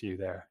things to you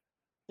there?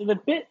 So the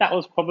bit that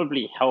was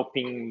probably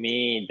helping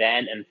me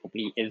then and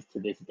probably is to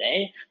this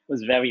day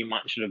was very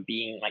much sort of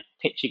being like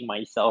pitching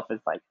myself as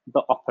like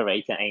the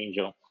operator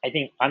angel. I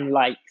think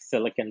unlike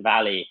Silicon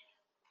Valley,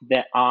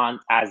 there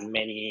aren't as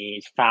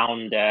many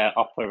founder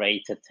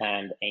operator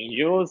turned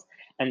angels.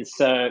 And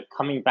so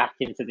coming back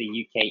into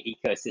the UK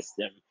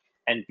ecosystem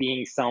and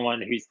being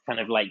someone who's kind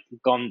of like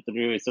gone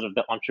through sort of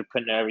the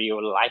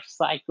entrepreneurial life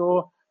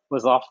cycle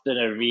was often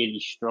a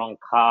really strong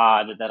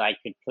card that I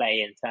could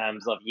play in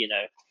terms of,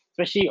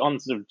 especially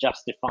on sort of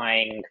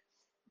justifying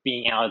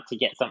being able to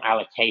get some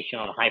allocation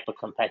on hyper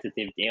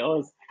competitive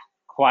deals.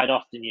 Quite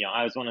often,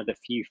 I was one of the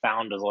few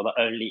founders or the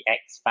only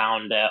ex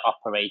founder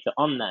operator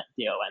on that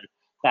deal. And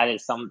that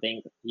is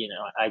something,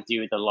 I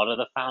do with a lot of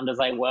the founders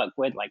I work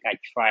with. Like I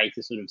try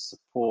to sort of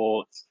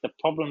support the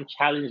problem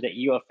challenge that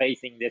you are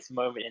facing this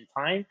moment in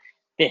time.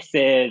 This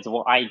is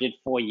what I did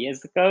 4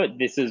 years ago.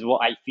 This is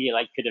what I feel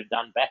I could have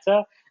done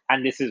better.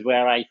 And this is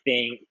where I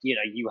think,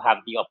 you have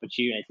the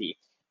opportunity.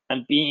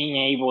 And being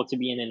able to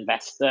be an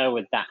investor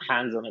with that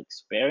hands-on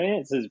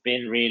experience has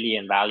been really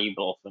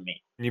invaluable for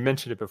me. You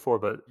mentioned it before,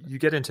 but you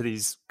get into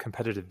these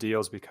competitive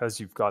deals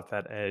because you've got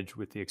that edge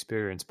with the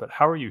experience. But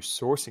how are you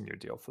sourcing your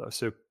deal flow?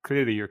 So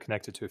clearly you're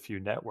connected to a few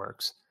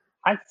networks.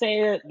 I'd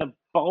say that the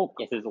bulk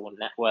is all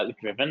network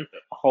driven.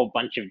 A whole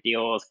bunch of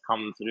deals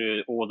come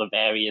through all the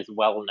various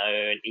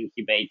well-known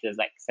incubators,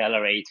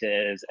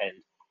 accelerators, and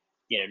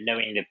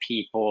knowing the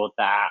people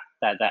that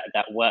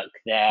work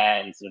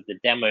there and sort of the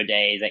demo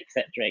days,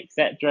 etc.,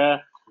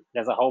 etc.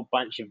 There's a whole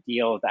bunch of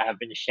deals that have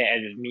been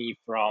shared with me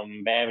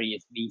from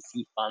various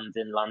VC funds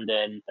in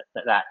London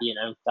that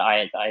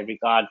I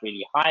regard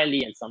really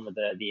highly, and some of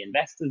the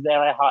investors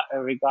there I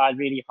regard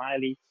really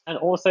highly, and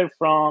also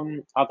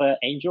from other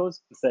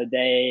angels. So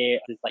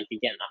there's like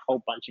again a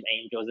whole bunch of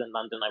angels in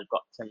London I've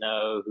got to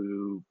know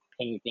who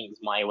ping things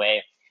my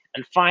way.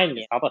 And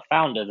finally, other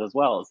founders as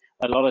well.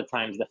 A lot of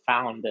times, the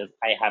founders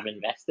I have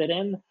invested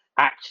in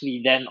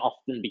actually then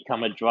often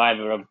become a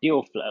driver of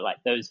deal flow. Like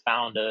those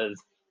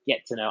founders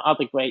get to know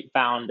other great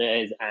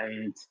founders,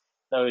 and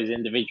those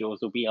individuals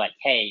will be like,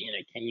 hey,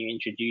 can you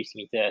introduce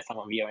me to some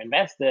of your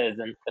investors?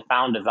 And the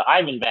founders that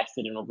I've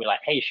invested in will be like,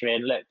 hey,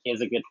 Shrin, look,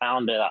 here's a good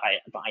founder that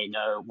I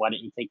know. Why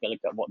don't you take a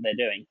look at what they're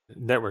doing?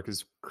 Network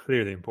is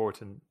clearly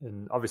important.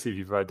 And obviously, if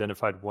you've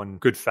identified one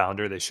good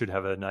founder, they should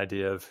have an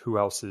idea of who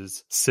else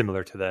is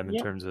similar to them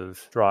in terms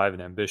of drive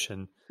and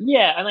ambition.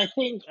 Yeah, and I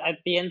think at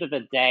the end of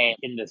the day,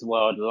 in this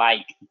world,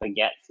 like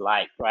begets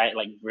like, right?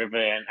 Like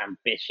driven,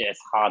 ambitious,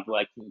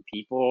 hardworking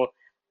people.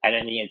 I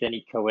don't think it's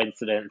any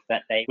coincidence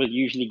that they will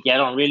usually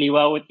get on really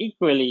well with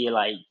equally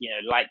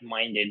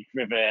like-minded,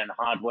 driven,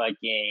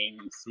 hardworking,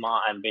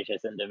 smart,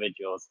 ambitious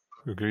individuals.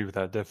 I agree with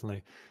that,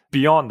 definitely.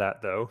 Beyond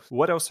that, though,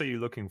 what else are you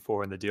looking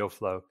for in the deal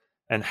flow?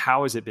 And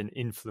how has it been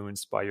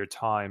influenced by your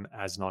time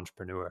as an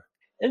entrepreneur?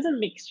 There's a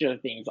mixture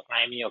of things.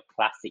 I'm your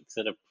classic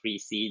sort of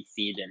pre-seed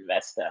seed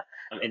investor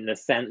in the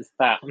sense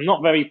that I'm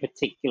not very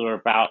particular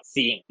about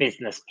seeing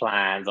business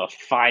plans or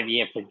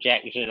 5-year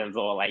projections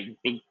or like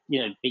big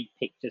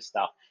picture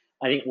stuff.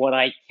 I think what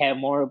I care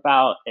more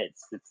about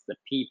it's the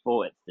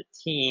people, it's the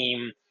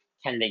team.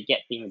 Can they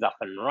get things up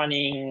and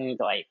running?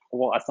 Like,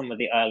 what are some of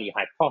the early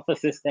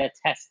hypotheses they're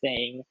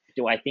testing?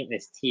 Do I think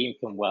this team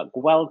can work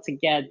well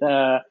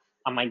together?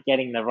 Am I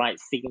getting the right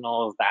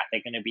signals that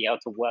they're going to be able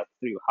to work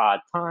through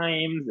hard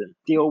times and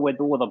deal with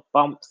all the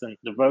bumps and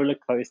the roller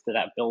coaster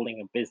that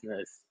building a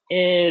business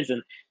is?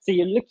 And so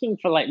you're looking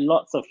for like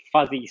lots of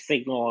fuzzy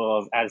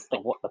signals as to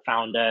what the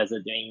founders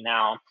are doing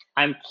now.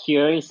 I'm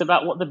curious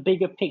about what the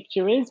bigger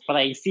picture is, but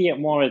I see it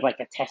more as like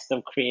a test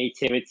of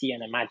creativity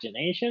and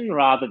imagination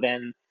rather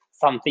than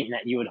something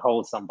that you would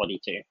hold somebody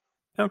to.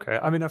 Okay.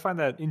 I mean, I find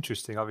that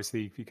interesting,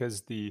 obviously,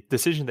 because the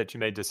decision that you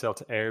made to sell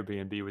to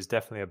Airbnb was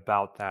definitely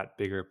about that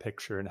bigger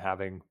picture and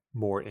having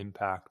more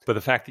impact. But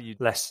the fact that you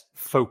less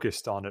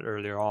focused on it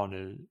earlier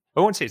on, I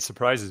won't say it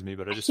surprises me,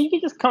 but I think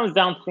it just comes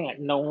down to like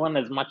no one,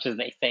 as much as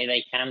they say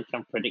they can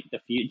predict the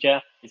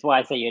future. It's why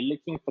I say you're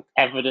looking for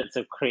evidence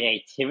of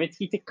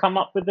creativity to come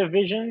up with a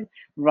vision,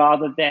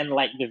 rather than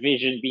like the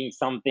vision being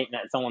something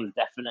that someone's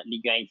definitely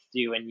going to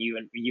do and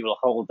you will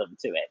hold them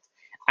to it.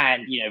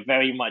 And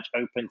very much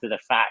open to the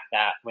fact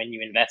that when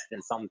you invest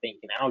in something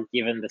now,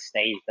 given the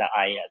stage that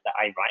I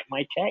write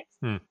my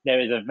checks, there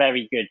is a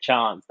very good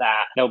chance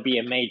that there'll be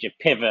a major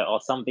pivot or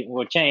something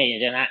will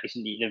change, and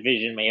actually the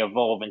vision may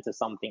evolve into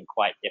something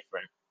quite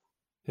different.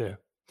 Yeah.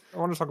 I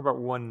want to talk about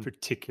one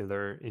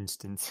particular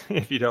instance,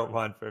 if you don't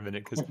mind, for a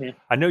minute, because Mhm.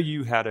 I know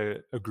you had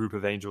a group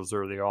of angels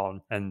early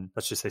on, and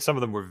let's just say some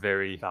of them were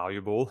very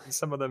valuable.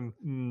 Some of them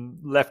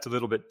left a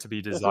little bit to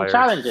be There's some desired.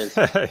 challenges.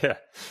 Yeah,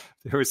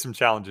 there were some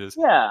challenges.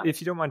 Yeah. If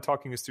you don't mind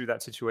talking us through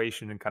that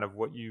situation and kind of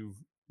what you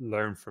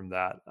learned from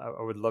that, I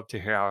would love to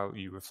hear how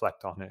you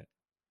reflect on it.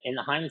 In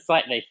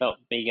hindsight, they felt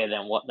bigger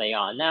than what they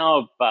are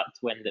now. But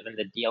when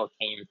the deal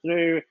came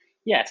through,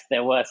 yes,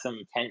 there were some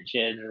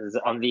tensions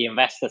on the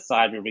investor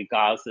side with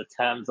regards to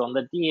terms on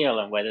the deal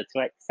and whether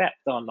to accept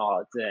or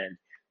not, and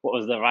what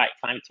was the right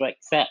time to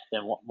accept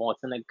and what more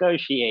to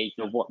negotiate,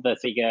 or what the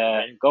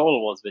figure and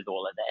goal was with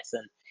all of this.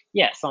 And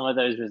yeah, some of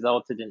those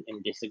resulted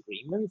in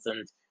disagreements,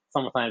 and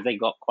sometimes they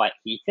got quite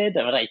heated.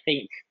 But I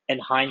think in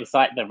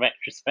hindsight, the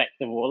retrospect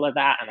of all of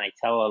that, and I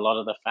tell a lot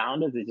of the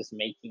founders, is just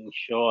making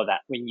sure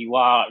that when you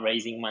are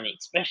raising money,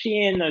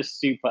 especially in those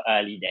super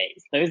early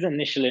days, those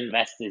initial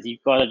investors,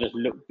 you've got to just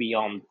look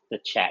beyond the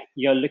check.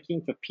 You're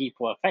looking for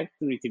people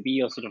effectively to be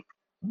your sort of,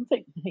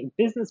 I think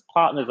business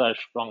partners are a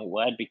strong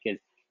word, because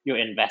your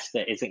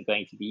investor isn't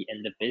going to be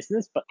in the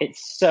business, but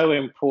it's so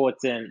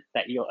important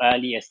that your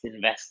earliest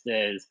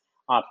investors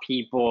are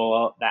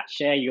people that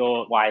share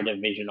your wider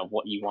vision of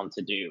what you want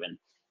to do, and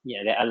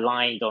they're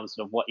aligned on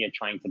sort of what you're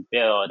trying to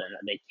build,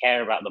 and they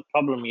care about the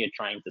problem you're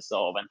trying to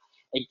solve. And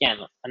again,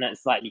 I know it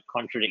slightly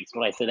contradicts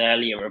what I said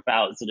earlier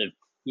about sort of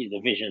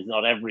the vision is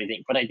not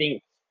everything, but I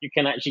think you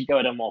can actually go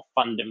at a more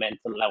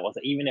fundamental level.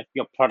 So even if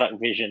your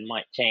product vision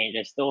might change,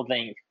 I still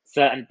think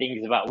certain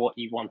things about what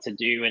you want to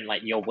do and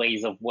like your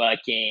ways of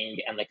working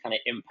and the kind of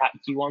impact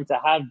you want to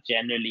have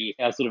generally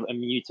are sort of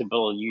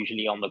immutable,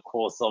 usually on the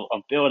course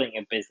of building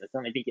a business.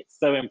 And I think it's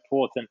so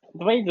important.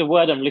 The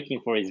word I'm looking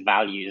for is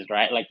values,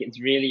 right? Like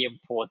it's really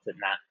important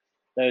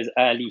that those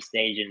early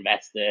stage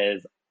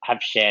investors have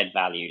shared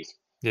values.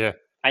 Yeah.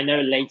 I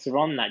know later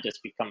on that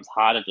just becomes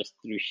harder just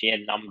through sheer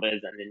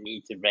numbers and the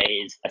need to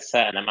raise a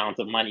certain amount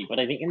of money. But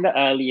I think in the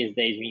earliest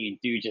days, when you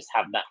do just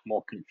have that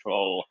more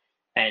control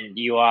and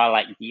you are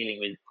like dealing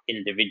with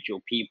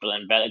individual people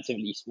and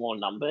relatively small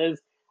numbers,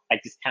 I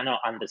just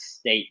cannot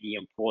understate the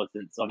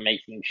importance of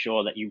making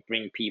sure that you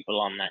bring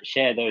people on that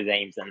share those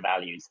aims and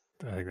values.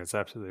 I think that's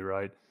absolutely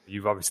right.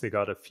 You've obviously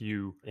got a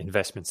few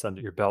investments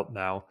under your belt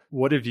now.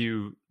 What have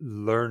you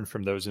learned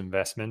from those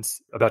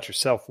investments about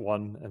yourself,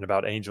 one, and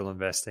about angel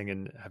investing?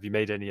 And have you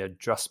made any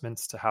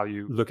adjustments to how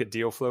you look at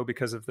deal flow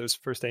because of those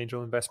first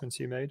angel investments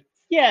you made?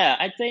 Yeah,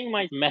 I'd say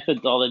my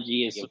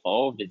methodology has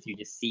evolved as you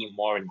just see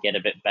more and get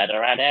a bit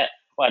better at it.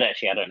 Well,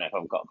 actually, I don't know if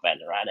I've got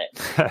better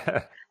at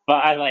it.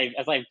 But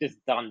as I've just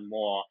done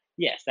more,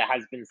 yes, there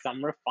has been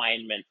some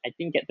refinement. I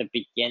think at the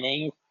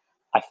beginning,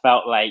 I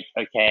felt like,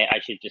 okay, I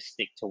should just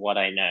stick to what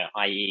I know,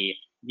 i.e.,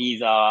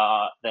 these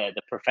are the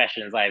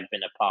professions I've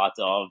been a part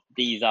of.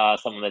 These are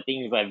some of the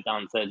things I've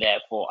done, so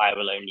therefore I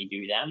will only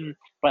do them.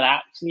 But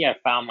actually, I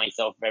found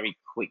myself very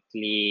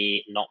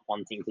quickly not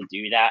wanting to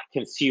do that.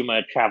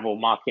 Consumer travel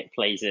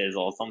marketplaces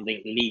or something,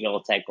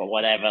 legal tech or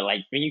whatever.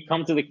 Like when you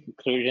come to the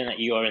conclusion that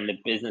you are in the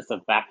business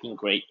of backing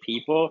great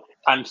people,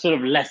 I'm sort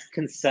of less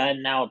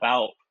concerned now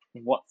about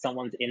what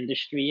someone's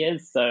industry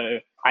is. So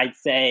I'd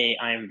say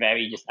I'm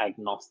very just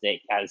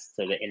agnostic as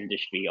to the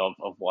industry of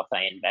what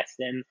I invest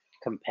in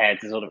compared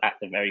to sort of at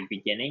the very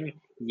beginning.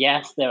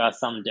 Yes, there are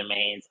some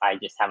domains I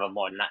just have a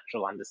more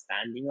natural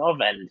understanding of.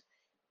 And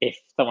if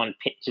someone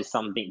pitches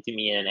something to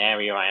me in an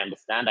area I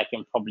understand, I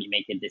can probably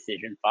make a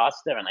decision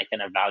faster and I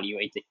can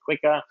evaluate it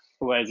quicker.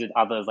 Whereas with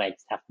others, I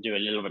just have to do a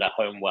little bit of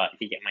homework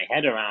to get my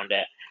head around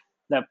it.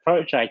 The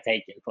approach I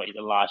take in probably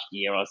the last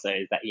year or so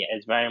is that, yeah,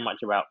 it's very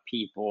much about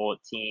people,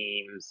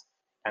 teams,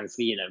 and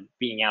so,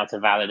 being able to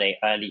validate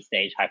early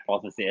stage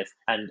hypothesis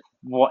and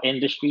what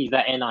industries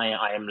they're in,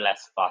 I am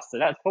less fussed. So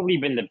that's probably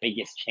been the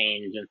biggest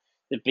change and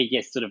the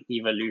biggest sort of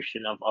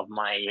evolution of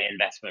my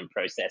investment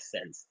process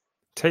since.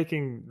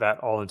 Taking that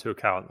all into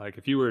account, like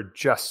if you were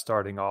just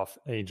starting off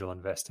angel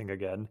investing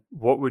again,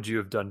 what would you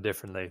have done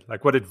differently?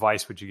 Like what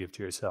advice would you give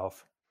to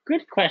yourself?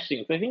 Good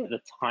question. So I think the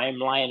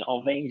timeline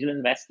of angel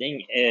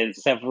investing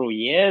is several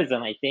years,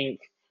 and I think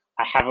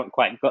I haven't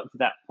quite got to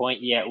that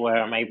point yet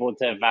where I'm able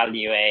to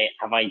evaluate,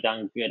 have I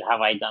done good, have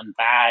I done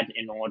bad,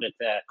 in order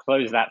to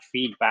close that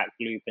feedback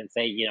loop and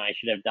say, I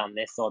should have done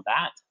this or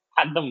that.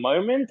 At the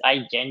moment,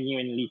 I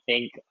genuinely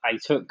think I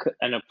took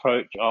an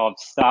approach of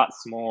start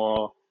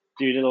small,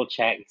 do little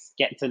checks,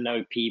 get to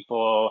know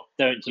people,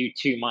 don't do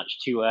too much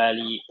too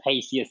early,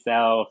 pace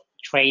yourself,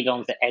 trade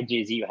on the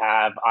edges you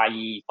have,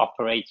 i.e.,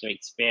 operator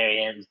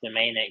experience,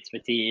 domain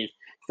expertise.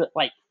 So,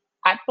 like,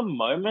 at the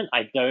moment,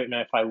 I don't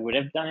know if I would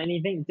have done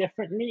anything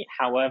differently.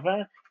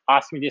 However,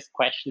 ask me this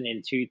question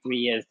in 2, 3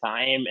 years'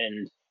 time,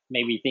 and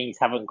maybe things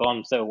haven't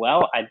gone so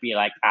well. I'd be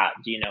like,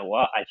 do you know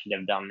what? I should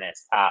have done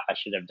this. I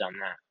should have done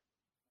that.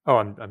 Oh,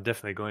 I'm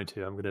definitely going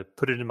to. I'm going to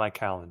put it in my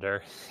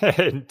calendar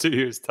in 2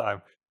 years'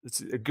 time. It's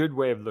a good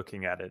way of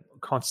looking at it,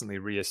 constantly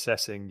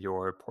reassessing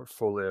your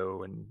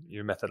portfolio and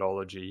your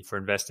methodology for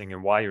investing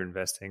and why you're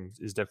investing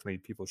is definitely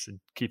people should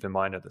keep in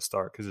mind at the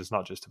start because it's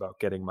not just about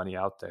getting money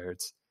out there.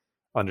 It's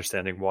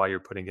understanding why you're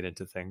putting it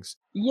into things.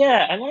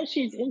 Yeah, and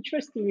actually, it's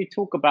interesting you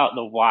talk about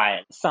the why.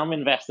 Some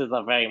investors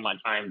are very much,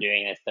 I'm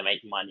doing this to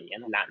make money.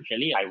 And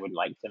naturally, I would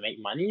like to make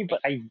money,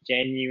 but I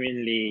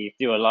genuinely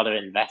do a lot of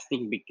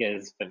investing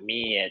because for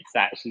me, it's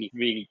actually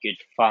really good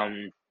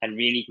fun and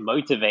really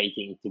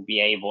motivating to be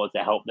able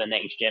to help the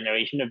next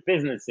generation of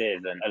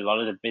businesses. And a lot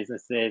of the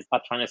businesses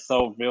are trying to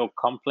solve real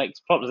complex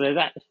problems. There's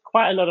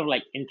quite a lot of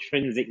like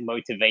intrinsic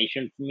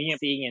motivation for me,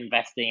 seeing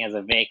investing as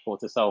a vehicle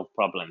to solve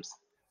problems.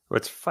 Well,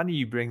 it's funny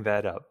you bring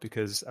that up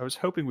because I was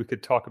hoping we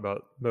could talk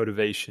about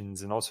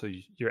motivations and also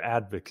your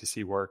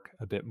advocacy work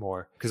a bit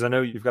more. Because I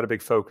know you've got a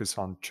big focus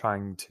on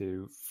trying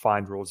to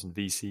find roles in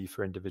VC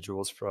for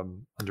individuals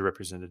from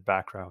underrepresented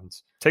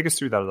backgrounds. Take us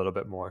through that a little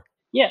bit more.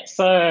 Yeah,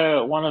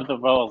 so one of the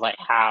roles I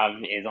have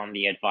is on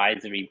the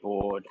advisory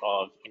board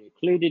of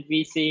Included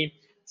VC.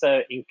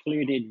 So,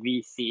 Included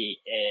VC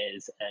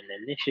is an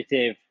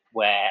initiative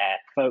where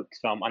folks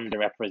from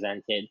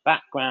underrepresented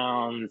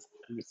backgrounds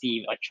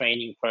receive a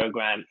training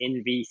program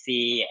in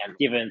VC and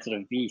given sort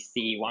of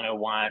VC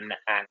 101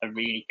 and a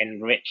really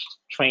enriched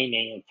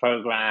training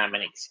program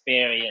and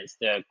experience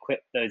to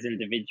equip those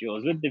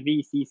individuals with the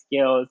VC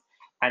skills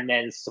and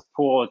then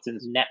support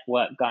and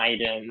network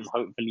guidance,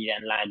 hopefully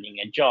then landing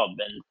a job.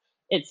 And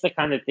it's the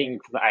kind of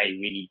things that I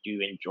really do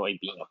enjoy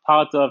being a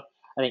part of.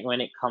 I think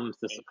when it comes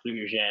to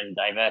inclusion,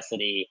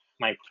 diversity,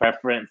 my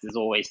preference is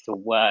always to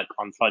work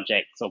on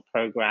projects or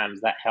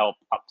programs that help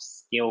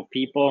upskill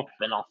people,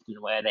 and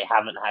often where they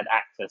haven't had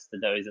access to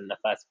those in the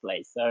first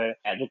place. So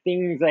the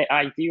things that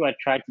I do, I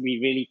try to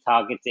be really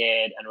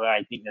targeted and where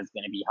I think there's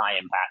going to be high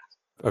impact.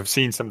 I've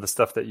seen some of the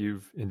stuff that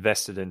you've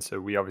invested in. So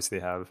we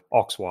obviously have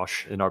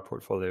Oxwash in our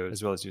portfolio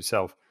as well as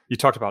yourself. You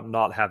talked about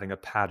not having a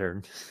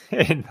pattern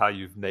in how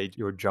you've made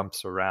your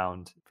jumps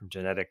around from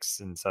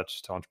genetics and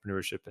such to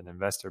entrepreneurship and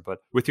investor. But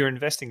with your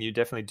investing, you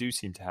definitely do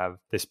seem to have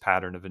this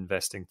pattern of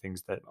investing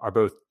things that are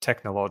both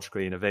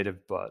technologically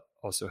innovative, but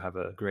also have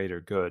a greater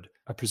good.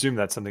 I presume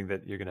that's something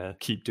that you're going to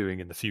keep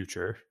doing in the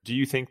future. Do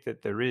you think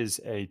that there is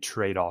a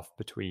trade-off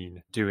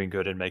between doing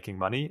good and making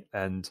money?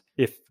 And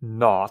if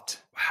not,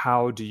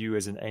 how do you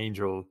as an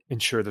angel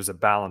ensure there's a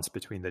balance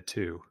between the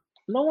two?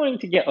 not wanting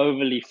to get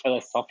overly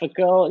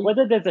philosophical.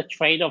 Whether there's a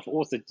trade off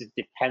also just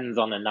depends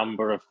on a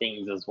number of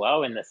things as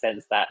well, in the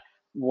sense that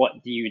what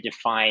do you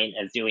define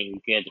as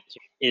doing good?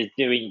 Is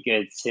doing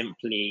good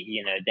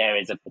simply, there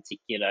is a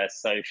particular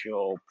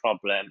social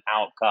problem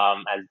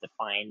outcome as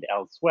defined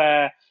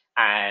elsewhere,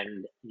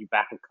 and you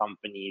back a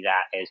company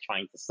that is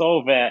trying to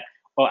solve it,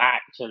 or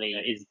actually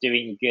is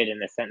doing good in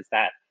the sense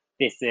that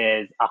this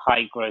is a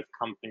high growth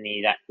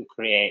company that can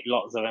create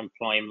lots of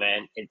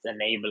employment, it's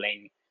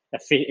enabling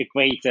a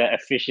greater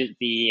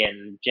efficiency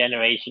and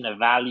generation of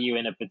value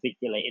in a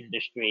particular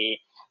industry,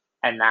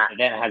 and that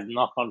then has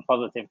knock-on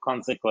positive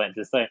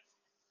consequences. So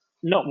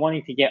not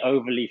wanting to get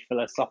overly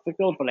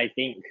philosophical, but I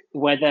think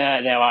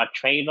whether there are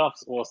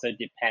trade-offs also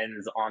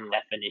depends on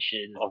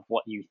definition of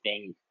what you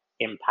think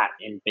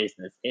impact in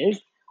business is.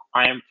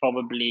 I am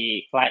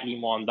probably slightly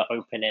more on the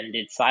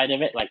open-ended side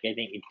of it. Like, I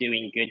think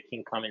doing good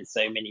can come in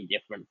so many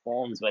different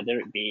forms, whether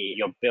it be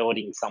you're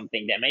building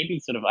something that may be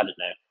sort of, I don't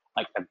know,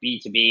 like a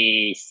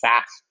B2B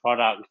SaaS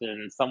product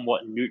and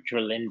somewhat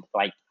neutral in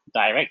like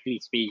directly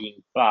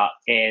speaking, but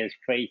is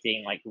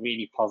creating like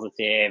really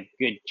positive,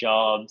 good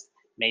jobs.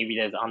 Maybe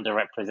there's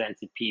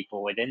underrepresented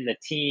people within the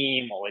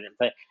team or within.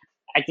 But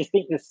I just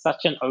think there's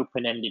such an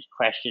open-ended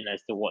question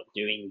as to what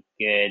doing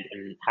good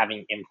and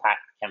having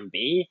impact can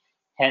be.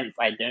 Hence,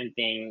 I don't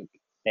think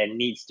there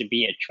needs to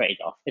be a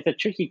trade-off. It's a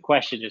tricky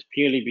question just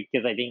purely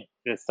because I think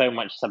there's so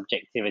much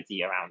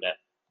subjectivity around it.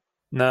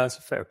 No, that's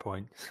a fair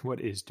point. What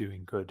is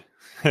doing good?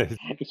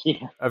 Yeah.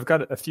 I've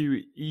got a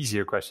few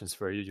easier questions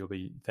for you. You'll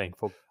be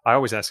thankful. I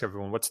always ask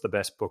everyone, what's the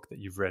best book that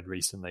you've read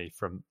recently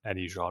from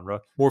any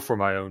genre? More for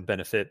my own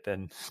benefit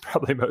than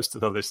probably most of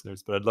the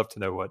listeners, but I'd love to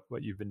know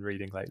what you've been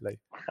reading lately.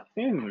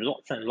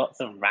 Lots and lots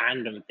of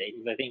random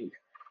things. I think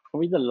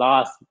probably the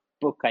last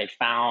book I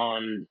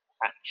found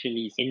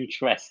actually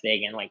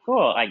interesting and like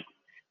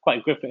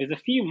quite gripping. It was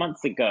a few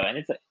months ago, and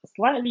it's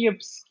slightly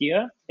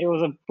obscure. It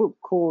was a book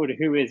called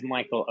 "Who Is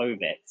Michael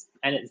Ovitz,"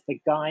 and it's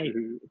the guy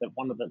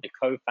one of the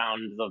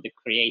co-founders of the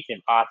Creative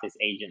Artist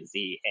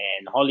Agency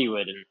in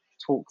Hollywood, and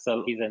talks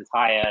of his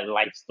entire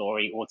life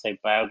story,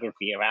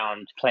 autobiography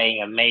around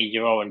playing a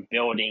major role in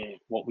building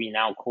what we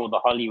now call the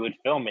Hollywood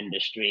film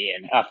industry.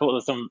 And I thought there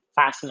was some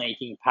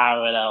fascinating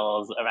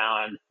parallels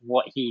around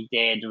what he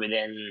did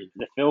within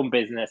the film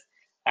business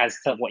as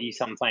to what you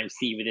sometimes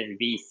see within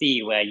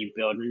VC, where you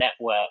build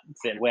networks,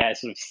 and where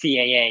sort of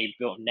CAA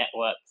built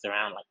networks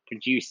around like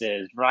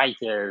producers,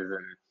 writers,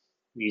 and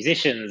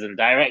musicians and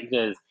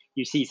directors.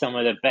 You see some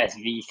of the best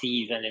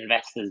VCs and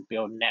investors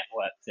build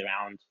networks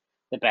around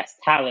the best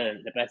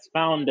talent, the best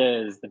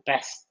founders, the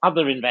best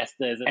other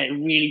investors. And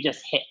it really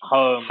just hit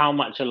home how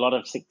much a lot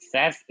of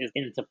success is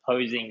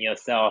interposing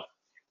yourself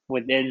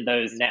within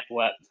those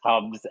network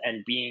hubs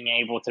and being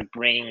able to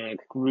bring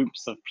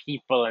groups of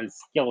people and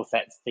skill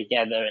sets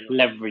together and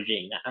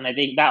leveraging that. And I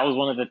think that was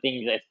one of the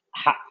things that,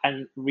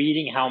 and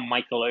reading how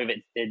Michael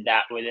Ovitz did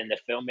that within the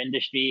film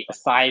industry,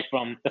 aside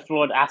from the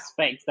flawed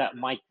aspects that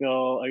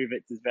Michael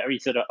Ovitz is very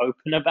sort of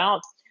open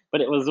about, but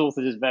it was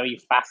also just very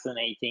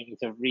fascinating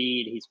to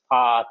read his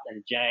path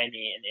and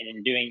journey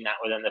in doing that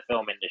within the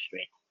film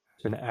industry.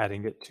 Been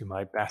adding it to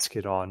my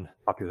basket on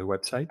popular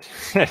website,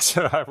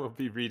 so I will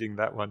be reading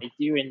that one. I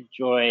do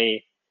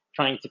enjoy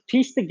trying to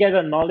piece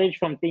together knowledge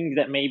from things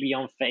that maybe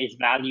on face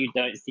value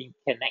don't seem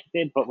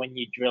connected, but when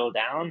you drill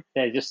down,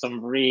 there's just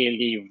some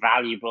really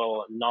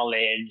valuable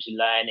knowledge,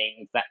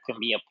 learnings that can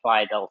be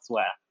applied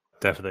elsewhere.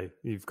 Definitely.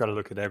 You've got to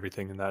look at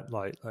everything in that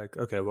light. Like,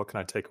 okay, what can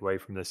I take away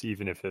from this,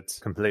 even if it's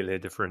completely a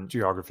different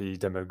geography,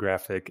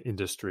 demographic,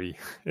 industry,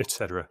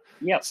 etc.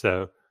 Yep.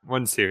 So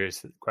one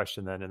serious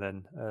question then, and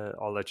then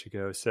I'll let you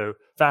go. So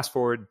fast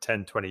forward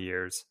 10, 20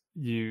 years,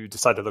 you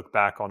decide to look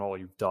back on all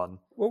you've done.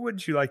 What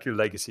would you like your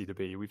legacy to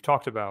be? We've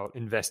talked about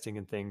investing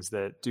in things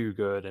that do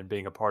good and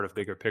being a part of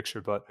bigger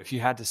picture, but if you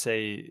had to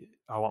say,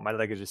 I want my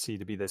legacy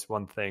to be this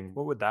one thing,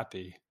 what would that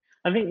be?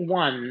 I think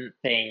one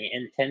thing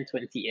in 10,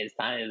 20 years'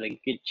 time is a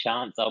good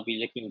chance I'll be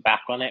looking back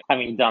on it,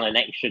 having done an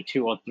extra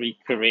 2 or 3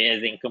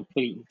 careers in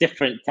complete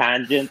different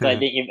tangents. I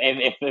think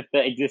if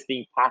the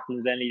existing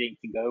pattern's anything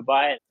to go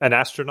by. An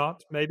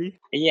astronaut, maybe?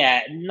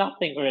 Yeah,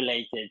 nothing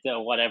related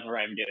to whatever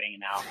I'm doing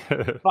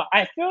now. But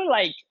I feel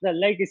like the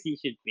legacy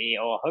should be,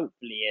 or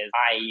hopefully is,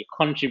 I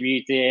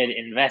contributed,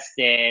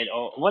 invested,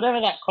 or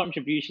whatever that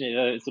contribution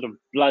is, sort of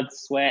blood,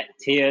 sweat,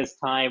 tears,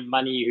 time,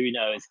 money, who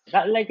knows.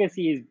 That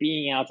legacy is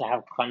being able to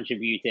have contributed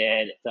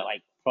to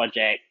like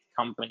projects,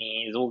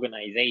 companies,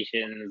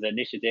 organizations,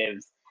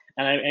 initiatives.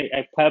 And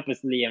I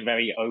purposely am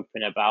very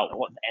open about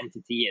what the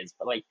entity is,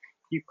 but like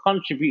you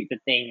contribute to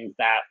things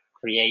that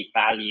create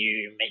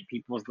value, make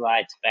people's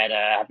lives better,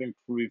 have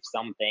improved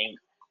something,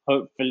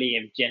 hopefully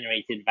have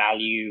generated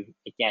value,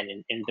 again,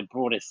 in the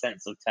broadest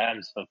sense of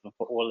terms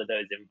for all of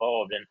those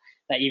involved, and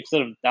that you've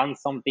sort of done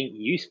something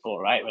useful,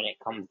 right, when it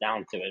comes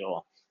down to it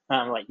all.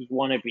 Like you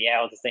want to be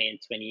able to say in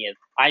 20 years,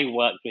 I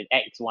worked with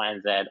X, Y,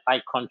 and Z, I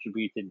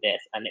contributed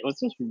this, and it was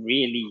just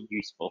really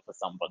useful for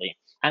somebody.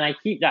 And I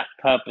keep that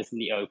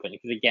purposely open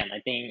because, again, I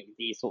think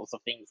these sorts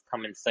of things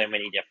come in so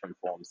many different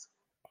forms.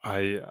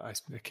 I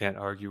can't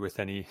argue with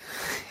any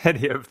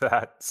any of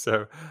that.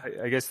 So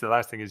I guess the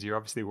last thing is you're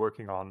obviously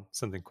working on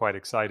something quite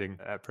exciting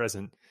at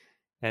present.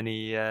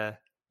 Any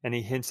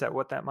hints at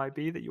what that might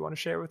be that you want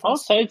to share with Oh,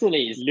 us?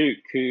 totally.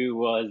 Luke, who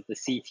was the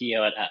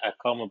CTO at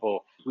Comable,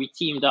 we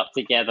teamed up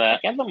together.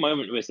 At the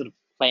moment, we're sort of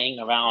playing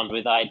around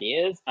with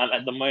ideas.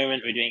 At the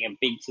moment, we're doing a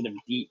big sort of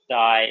deep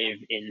dive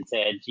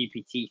into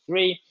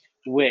GPT-3,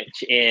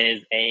 which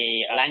is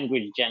a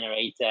language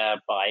generator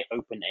by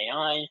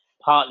OpenAI,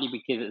 partly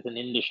because it's an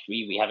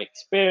industry we have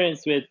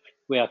experience with.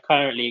 We are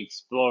currently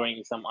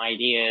exploring some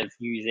ideas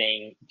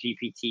using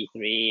GPT-3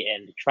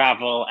 in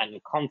travel and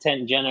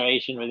content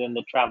generation within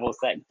the travel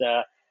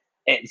sector.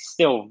 It's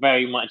still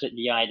very much at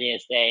the idea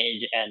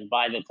stage, and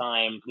by the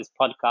time this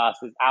podcast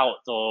is out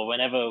or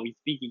whenever we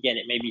speak again,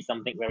 it may be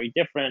something very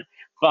different.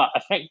 But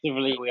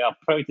effectively, we are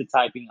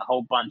prototyping a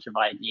whole bunch of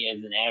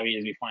ideas in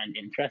areas we find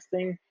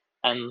interesting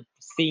and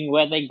seeing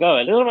where they go.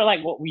 A little bit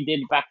like what we did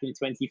back in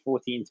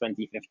 2014,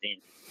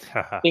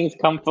 2015. Things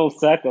come full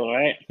circle,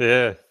 right?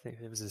 Yeah,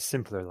 it was a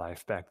simpler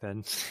life back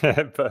then.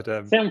 But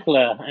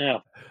Simpler, yeah.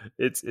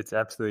 It's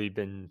absolutely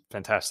been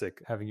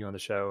fantastic having you on the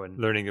show and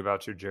learning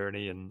about your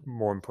journey, and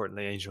more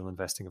importantly, angel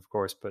investing, of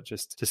course. But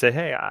just to say,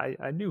 hey,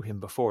 I knew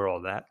him before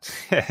all that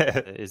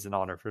is an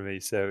honor for me.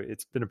 So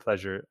it's been a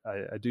pleasure.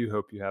 I do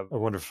hope you have a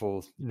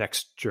wonderful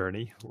next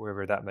journey,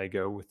 wherever that may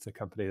go with the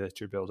company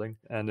that you're building.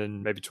 And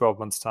in maybe 12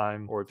 months' time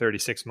or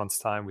 36 months'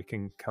 time, we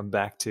can come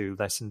back to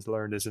lessons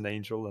learned as an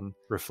angel and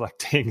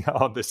reflecting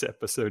on this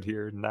episode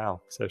here and now.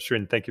 So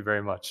Srin, thank you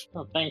very much.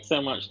 Oh, thanks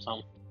so much,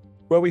 Tom.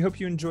 Well, we hope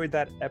you enjoyed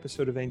that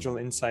episode of Angel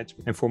Insights.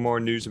 And for more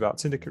news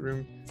about Syndicate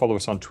Room, follow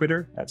us on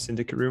Twitter at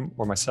Syndicate Room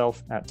or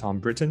myself at Tom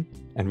Britton.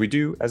 And we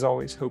do, as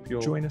always, hope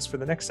you'll join us for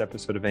the next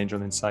episode of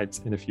Angel Insights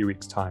in a few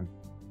weeks' time.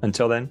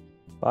 Until then,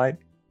 bye.